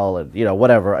HAL and, you know,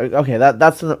 whatever. Okay,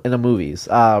 that's in the movies.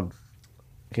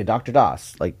 Okay, Dr.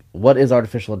 Das, like, what is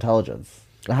artificial intelligence?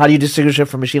 How do you distinguish it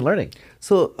from machine learning?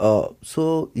 So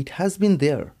it has been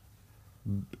there.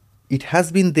 It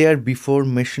has been there before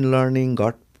machine learning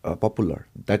got popular.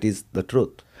 That is the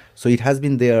truth. So it has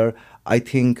been there. I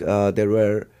think there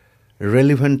were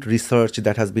relevant research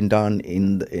that has been done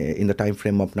in the time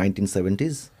frame of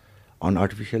 1970s on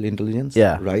artificial intelligence.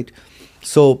 Yeah. Right.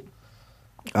 So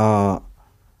the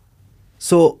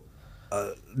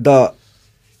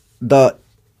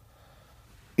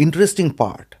interesting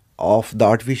part of the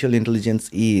artificial intelligence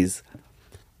is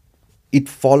it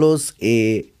follows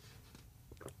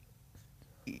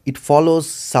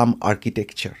some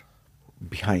architecture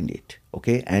behind it,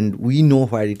 okay, and we know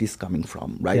where it is coming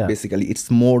from, right? Yeah. Basically,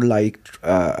 it's more like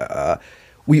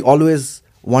we always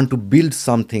want to build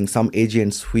some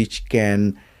agents which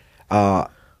can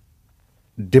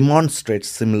demonstrate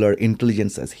similar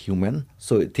intelligence as human.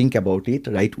 So think about it,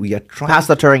 right? We are trying Pass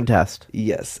the Turing test.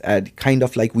 Yes, and kind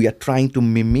of like we are trying to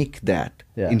mimic that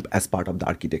as part of the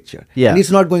architecture. Yeah. And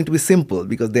it's not going to be simple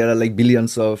because there are like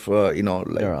billions of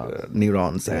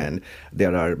neurons Yeah. and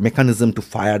there are mechanisms to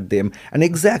fire them. And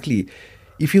exactly,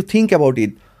 if you think about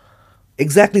it,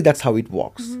 exactly that's how it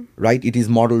works, right? It is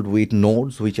modeled with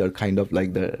nodes, which are kind of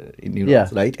like the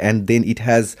neurons, right? And then it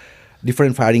has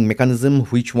different firing mechanism,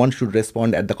 which one should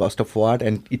respond at the cost of what,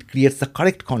 and it creates the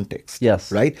correct context.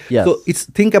 Yes. Right? Yes. So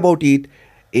think about it,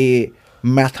 a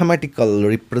mathematical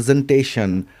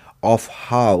representation of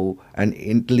how an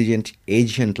intelligent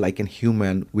agent like a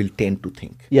human will tend to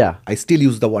think. Yeah. I still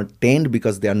use the word tend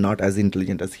because they are not as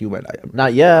intelligent as human.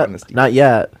 Not yet. Honestly. Not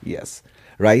yet. Yes.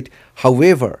 Right?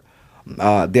 However,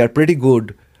 they are pretty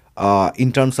good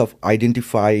in terms of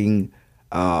identifying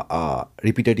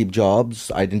repetitive jobs,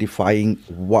 identifying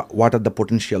what are the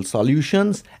potential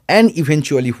solutions, and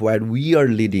eventually where we are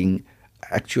leading,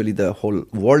 actually the whole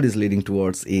world is leading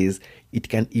towards, is it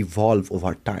can evolve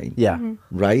over time. Yeah.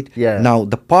 Right? Yeah. Now,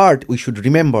 the part we should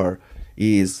remember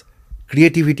is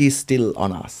creativity is still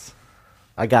on us.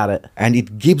 I got it. And it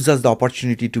gives us the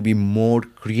opportunity to be more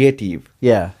creative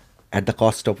Yeah. at the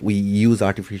cost of we use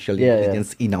artificial Yeah,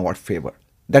 intelligence in our favor.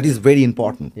 That is very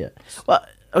important. Yeah. Well,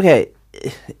 okay.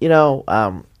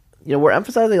 We're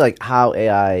emphasizing like how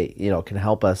AI, can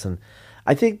help us. And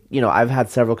I think, I've had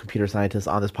several computer scientists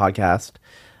on this podcast.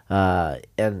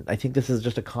 And I think this is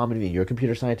just a common view. You're a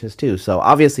computer scientist too. So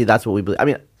obviously that's what we believe. I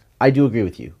mean, I do agree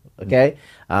with you. Okay.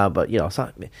 But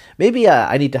maybe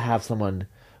I need to have someone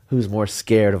who's more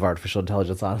scared of artificial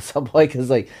intelligence on some point, because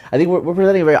I think we're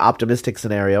presenting a very optimistic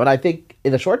scenario, and I think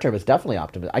in the short term it's definitely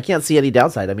optimistic. I can't see any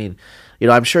downside. I mean,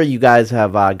 I'm sure you guys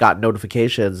have gotten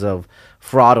notifications of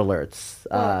fraud alerts.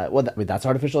 That's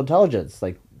artificial intelligence.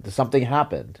 Like something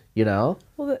happened.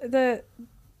 Well,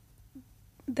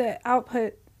 the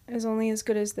output is only as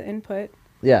good as the input.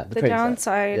 Yeah. The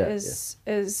downside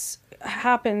is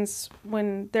happens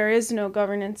when there is no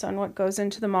governance on what goes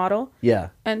into the model. Yeah.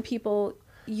 And people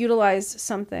utilize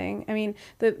something. I mean,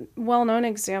 the well-known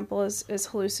example is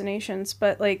hallucinations,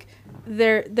 but like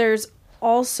there's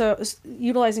also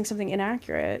utilizing something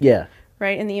inaccurate. Yeah.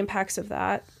 Right, and the impacts of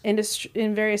that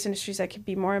in various industries that could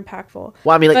be more impactful.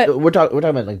 Well, I mean, like we're talking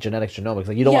about like genetics, genomics.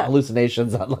 Like you don't want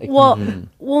hallucinations on like. Well,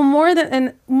 more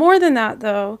than that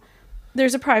though,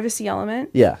 there's a privacy element.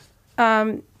 Yeah.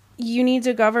 You need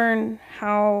to govern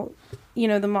how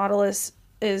the model is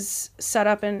set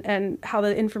up and how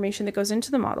the information that goes into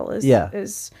the model is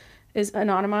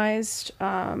anonymized,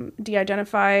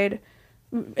 de-identified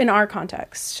in our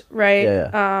context, right?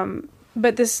 Yeah.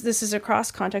 But this is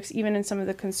across context, even in some of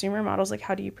the consumer models. Like,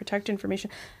 how do you protect information?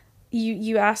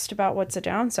 You asked about what's a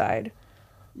downside.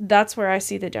 That's where I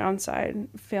see the downside,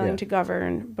 failing to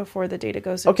govern before the data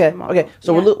goes into the model. Okay.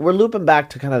 So we're looping back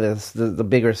to kind of the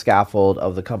bigger scaffold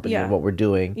of the company and what we're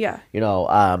doing. Yeah.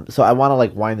 So I want to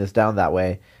like wind this down that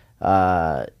way.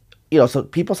 So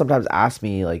people sometimes ask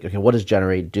me like, okay, what does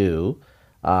GenRAIT do?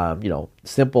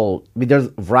 Simple. I mean, there's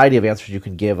a variety of answers you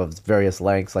can give of various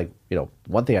lengths. Like,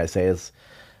 one thing I say is,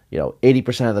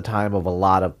 80% of the time of a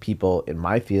lot of people in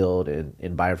my field in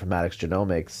bioinformatics,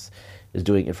 genomics, is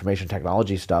doing information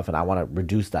technology stuff, and I want to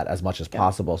reduce that as much as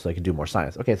possible so they can do more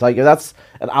science. Okay, so that's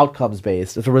an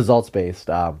outcomes-based, it's a results-based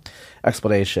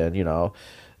explanation.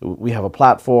 We have a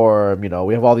platform,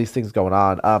 we have all these things going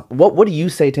on. What do you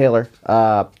say, Taylor?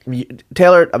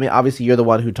 Taylor, I mean, obviously you're the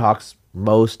one who talks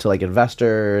most to like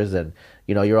investors, and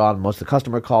you're on most of the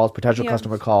customer calls, potential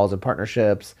customer calls and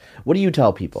partnerships. What do you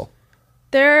tell people?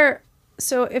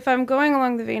 So if I'm going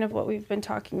along the vein of what we've been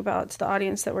talking about to the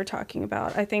audience that we're talking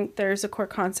about, I think there's a core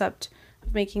concept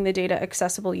of making the data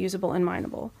accessible, usable, and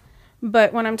mineable.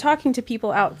 But when I'm talking to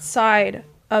people outside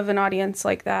of an audience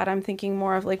like that, I'm thinking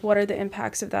more of like, what are the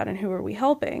impacts of that and who are we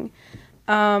helping?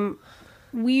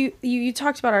 You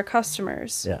talked about our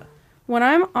customers. Yeah. When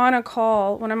I'm on a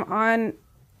call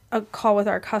with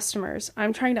our customers,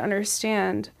 I'm trying to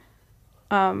understand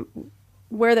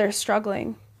where they're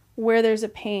struggling, where there's a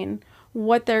pain,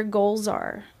 what their goals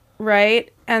are, right?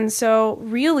 And so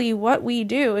really what we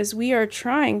do is we are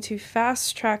trying to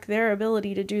fast track their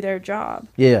ability to do their job.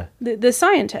 Yeah. The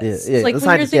scientists. Yeah. Like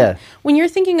when you're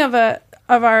thinking of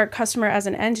our customer as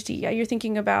an entity, you're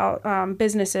thinking about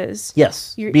businesses.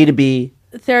 Yes. B2B.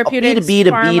 Therapeutics, B2B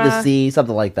to pharma. B2C,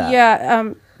 something like that.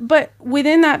 Yeah. But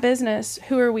within that business,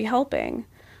 who are we helping?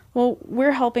 Well,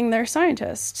 we're helping their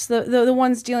scientists, the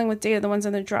ones dealing with data, the ones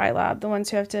in the dry lab, the ones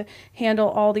who have to handle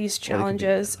all these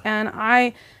challenges. And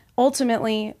I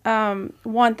ultimately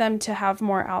want them to have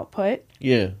more output.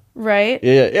 Yeah. Right?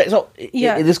 Yeah. So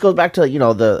this goes back to, when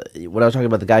I was talking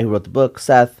about the guy who wrote the book,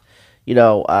 Seth, he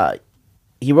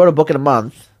wrote a book in a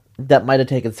month that might have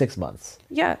taken 6 months.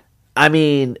 Yeah. I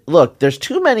mean, look, there's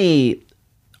too many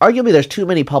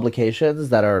publications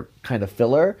that are kind of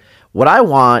filler. What I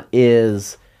want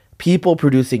is people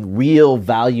producing real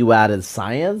value-added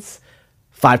science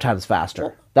 5 times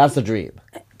faster. That's the dream.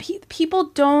 People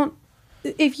don't...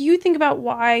 If you think about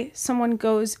why someone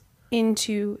goes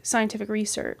into scientific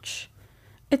research,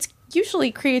 it's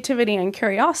usually creativity and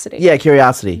curiosity. Yeah,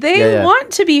 curiosity. They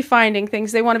want to be finding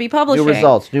things. They want to be publishing.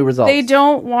 New results. They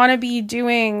don't want to be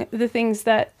doing the things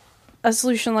that a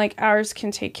solution like ours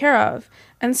can take care of.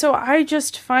 And so I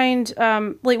just find,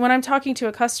 like when I'm talking to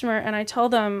a customer and I tell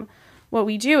them what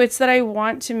we do, it's that I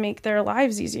want to make their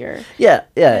lives easier. Yeah.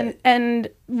 And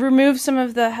remove some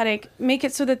of the headache, make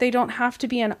it so that they don't have to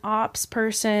be an ops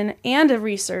person and a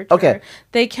researcher. Okay.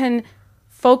 They can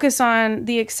focus on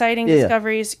the exciting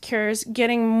discoveries, cures,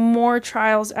 getting more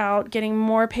trials out, getting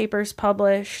more papers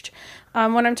published.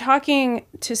 When I'm talking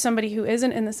to somebody who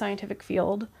isn't in the scientific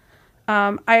field,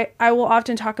 I will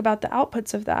often talk about the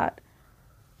outputs of that.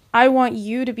 I want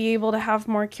you to be able to have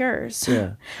more cures.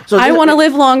 Yeah. So I want to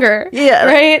live longer. Yeah.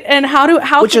 Right. And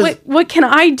what can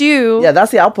I do? Yeah,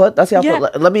 that's the output. That's the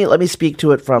output. Yeah. Let me speak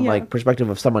to it from like perspective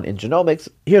of someone in genomics.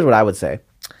 Here's what I would say.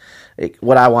 Like,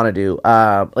 what I want to do.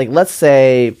 Like, let's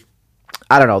say,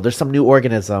 I don't know, there's some new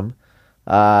organism.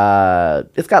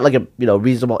 It's got like a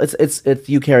reasonable. It's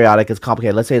eukaryotic. It's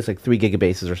complicated. Let's say it's like 3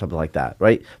 gigabases or something like that,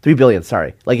 right? 3 billion.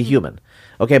 Sorry, like a human.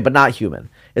 Okay, but not human.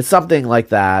 It's something like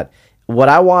that. What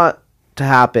I want to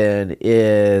happen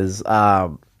is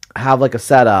have like a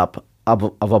setup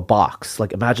of a box.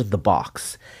 Like, imagine the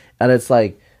box, and it's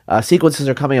like sequences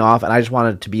are coming off, and I just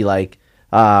want it to be like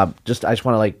I just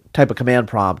want to like type a command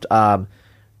prompt,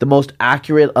 the most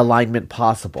accurate alignment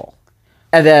possible,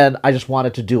 and then I just want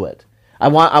it to do it. I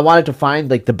want it to find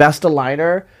like the best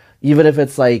aligner, even if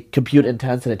it's like compute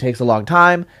intense and it takes a long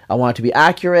time. I want it to be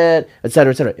accurate, et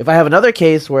cetera, et cetera. If I have another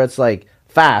case where it's like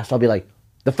fast, I'll be like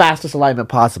the fastest alignment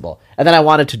possible, and then I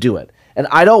want it to do it. And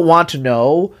I don't want to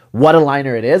know what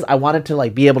aligner it is. I want it to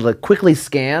like be able to quickly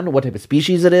scan what type of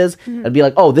species it is and be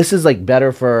like, oh, this is like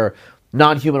better for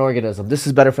non-human organism. This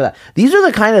is better for that. These are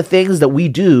the kind of things that we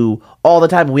do all the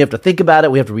time, and we have to think about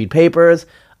it. We have to read papers.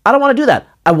 I don't want to do that.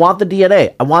 I want the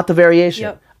DNA. I want the variation.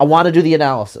 Yep. I want to do the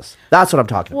analysis. That's what I'm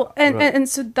talking about. And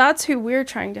so that's who we're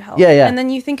trying to help. Yeah. And then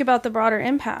you think about the broader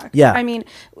impact. Yeah. I mean,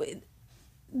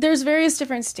 there's various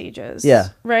different stages. Yeah.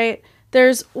 Right?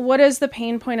 There's what is the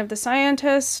pain point of the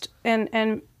scientist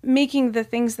and making the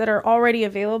things that are already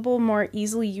available more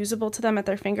easily usable to them at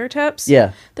their fingertips.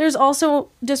 Yeah. There's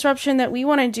also disruption that we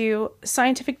want to do.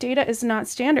 Scientific data is not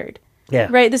standard. Yeah.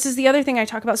 Right. This is the other thing I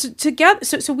talk about.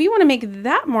 So we want to make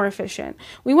that more efficient.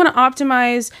 We want to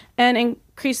optimize and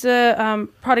increase the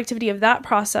productivity of that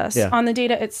process on the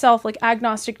data itself, like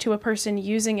agnostic to a person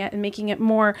using it and making it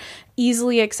more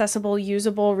easily accessible,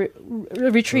 usable,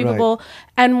 retrievable. Right.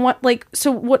 And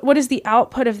what is the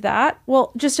output of that?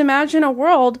 Well, just imagine a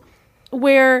world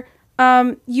where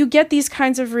you get these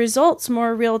kinds of results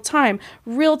more real time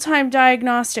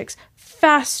diagnostics,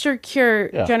 faster cure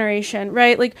generation,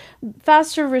 right? Like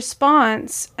faster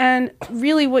response. And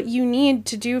really what you need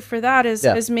to do for that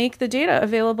is make the data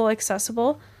available,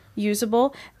 accessible,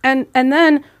 usable, and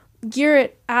then gear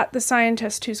it at the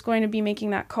scientist who's going to be making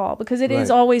that call, because it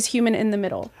is always human in the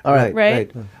middle. All right.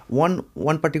 Right.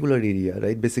 One particular area,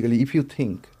 right? Basically, if you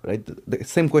think, right, the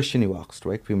same question you asked,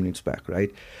 right, a few minutes back,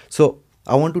 right? So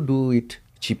I want to do it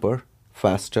cheaper,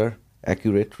 faster,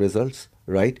 accurate results,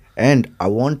 right? And I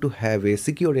want to have a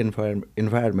secure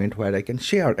environment where I can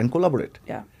share and collaborate.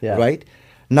 Yeah. Right?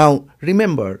 Now,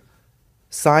 remember,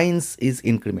 science is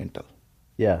incremental.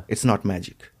 Yeah. It's not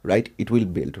magic, right? It will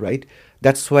build, right?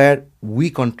 That's where we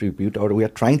contribute, or we are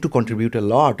trying to contribute a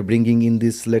lot, bringing in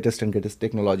these latest and greatest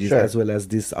technologies, as well as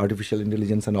this artificial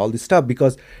intelligence and all this stuff,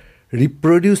 because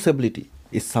reproducibility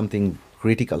is something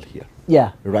critical here.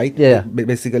 Yeah. Right? Yeah.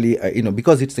 Basically,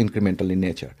 because it's incremental in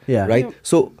nature. Yeah. Right? Yeah.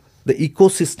 So the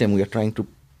ecosystem we are trying to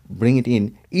bring it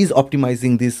in is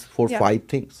optimizing these 5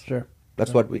 things. Sure.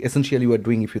 That's what we essentially were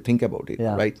doing, if you think about it,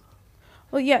 right?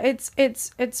 Well, yeah,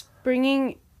 it's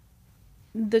bringing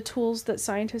the tools that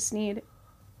scientists need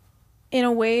in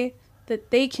a way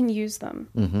that they can use them,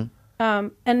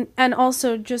 and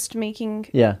also just making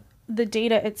the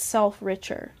data itself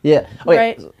richer. Yeah.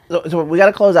 Okay. Right. So we got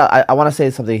to close out. I want to say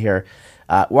something here.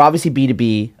 We're obviously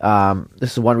B2B.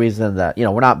 This is one reason that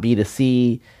we're not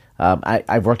B2C.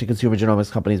 I've worked at consumer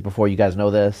genomics companies before. You guys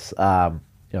know this.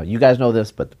 You guys know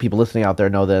this, but the people listening out there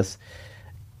know this.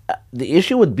 The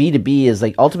issue with B2B is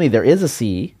like ultimately there is a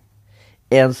C,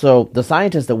 and so the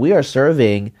scientists that we are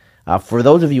serving, for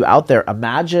those of you out there,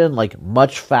 imagine like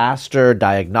much faster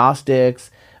diagnostics,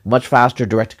 much faster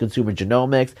direct-to-consumer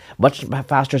genomics, much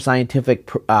faster scientific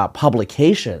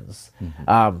publications,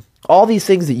 all these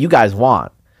things that you guys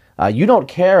want. You don't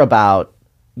care about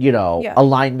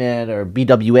alignment or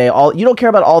BWA. You don't care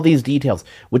about all these details.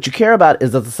 What you care about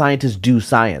is that the scientists do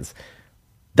science.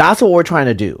 That's what we're trying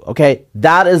to do, okay?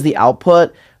 That is the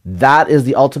output. That is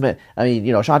the ultimate. I mean,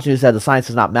 Shantanu said the science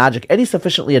is not magic. Any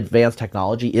sufficiently advanced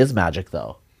technology is magic,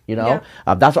 though. That's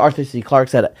what Arthur C. Clarke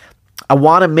said. I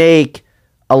want to make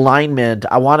alignment.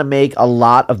 I want to make a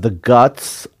lot of the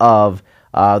guts of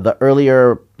the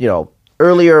earlier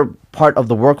part of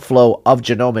the workflow of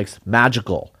genomics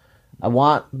magical. I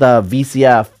want the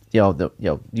VCF.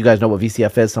 You guys know what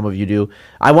VCF is. Some of you do.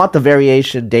 I want the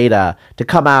variation data to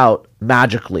come out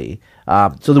magically,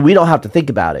 so that we don't have to think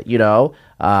about it.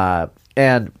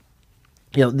 And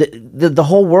the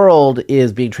whole world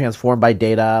is being transformed by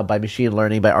data, by machine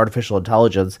learning, by artificial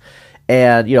intelligence,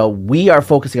 and we are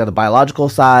focusing on the biological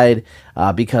side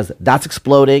because that's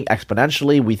exploding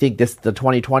exponentially. We think the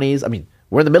 2020s. I mean,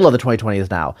 we're in the middle of the 2020s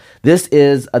now. This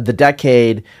is the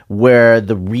decade where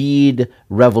the read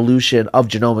revolution of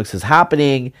genomics is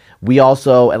happening. We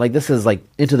also, and like this is like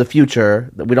into the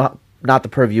future. We don't, not the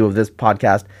purview of this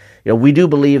podcast. We do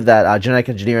believe that genetic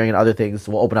engineering and other things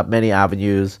will open up many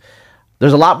avenues.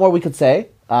 There's a lot more we could say.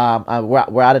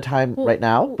 We're out of time right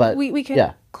now, but we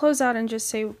can close out and just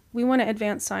say we want to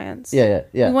advance science. Yeah.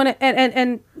 We want to,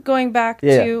 and going back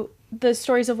to the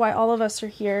stories of why all of us are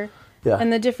here,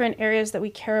 and the different areas that we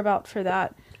care about for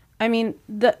that. I mean,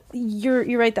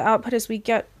 you're right. The output is we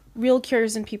get real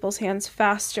cures in people's hands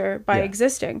faster by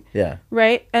existing. Yeah.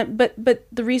 Right. But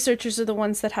the researchers are the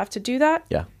ones that have to do that.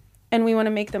 Yeah. And we want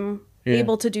to make them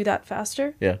able to do that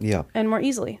faster. Yeah. And more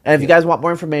easily. And if you guys want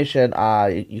more information,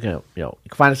 you can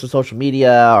find us on social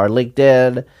media or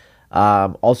LinkedIn.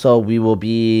 Also, we will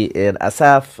be in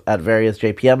SF at various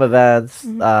JPM events.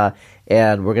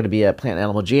 And we're going to be at Plant and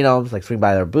Animal Genomes, like swing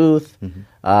by their booth.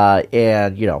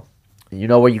 And,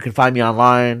 where you can find me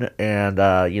online, and,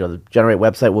 the GenRAIT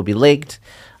website will be linked.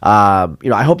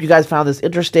 I hope you guys found this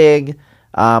interesting.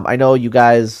 I know you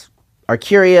guys are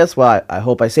curious. Well, I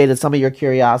hope I sated some of your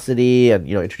curiosity and,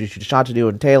 introduced you to Shantanu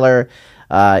and Taylor.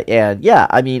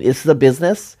 It's the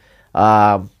business.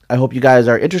 I hope you guys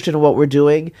are interested in what we're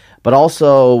doing, but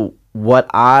also what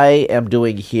I am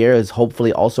doing here is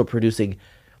hopefully also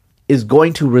is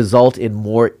going to result in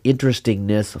more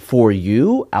interestingness for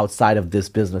you outside of this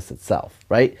business itself,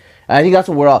 right? And I think that's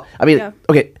what we're all,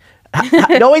 okay,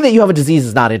 knowing that you have a disease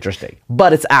is not interesting,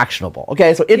 but it's actionable,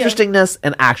 okay? So interestingness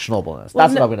and actionableness,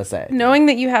 that's what I'm going to say. Knowing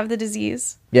that you have the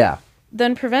disease. Yeah.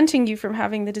 Then preventing you from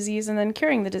having the disease and then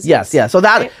curing the disease. Yes. So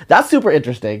that's super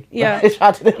interesting. Yeah.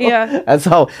 Yeah. And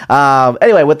so,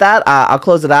 anyway, with that, I'll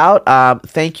close it out.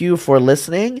 Thank you for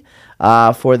listening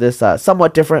for this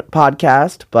somewhat different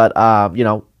podcast, but,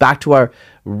 back to our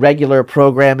regular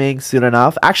programming soon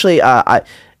enough. Actually, a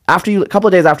couple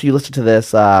of days after you listen to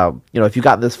this, if you've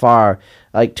gotten this far,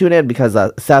 tune in because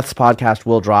Seth's podcast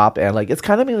will drop, and it's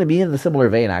kind of going to be in the similar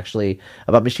vein, actually,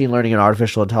 about machine learning and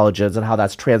artificial intelligence and how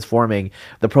that's transforming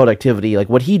the productivity. Like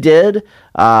what he did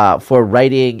for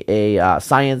writing a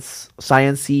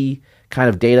sciencey kind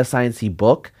of data sciencey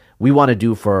book, we want to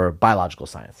do for biological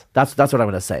science. That's what I'm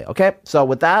going to say. Okay, so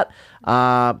with that,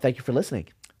 thank you for listening.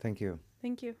 Thank you.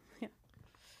 Thank you. Yeah.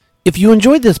 If you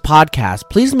enjoyed this podcast,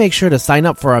 please make sure to sign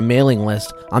up for our mailing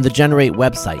list on the GenRAIT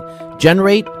website,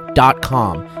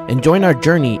 GenRAIT.com, and join our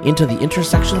journey into the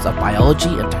intersections of biology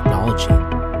and technology.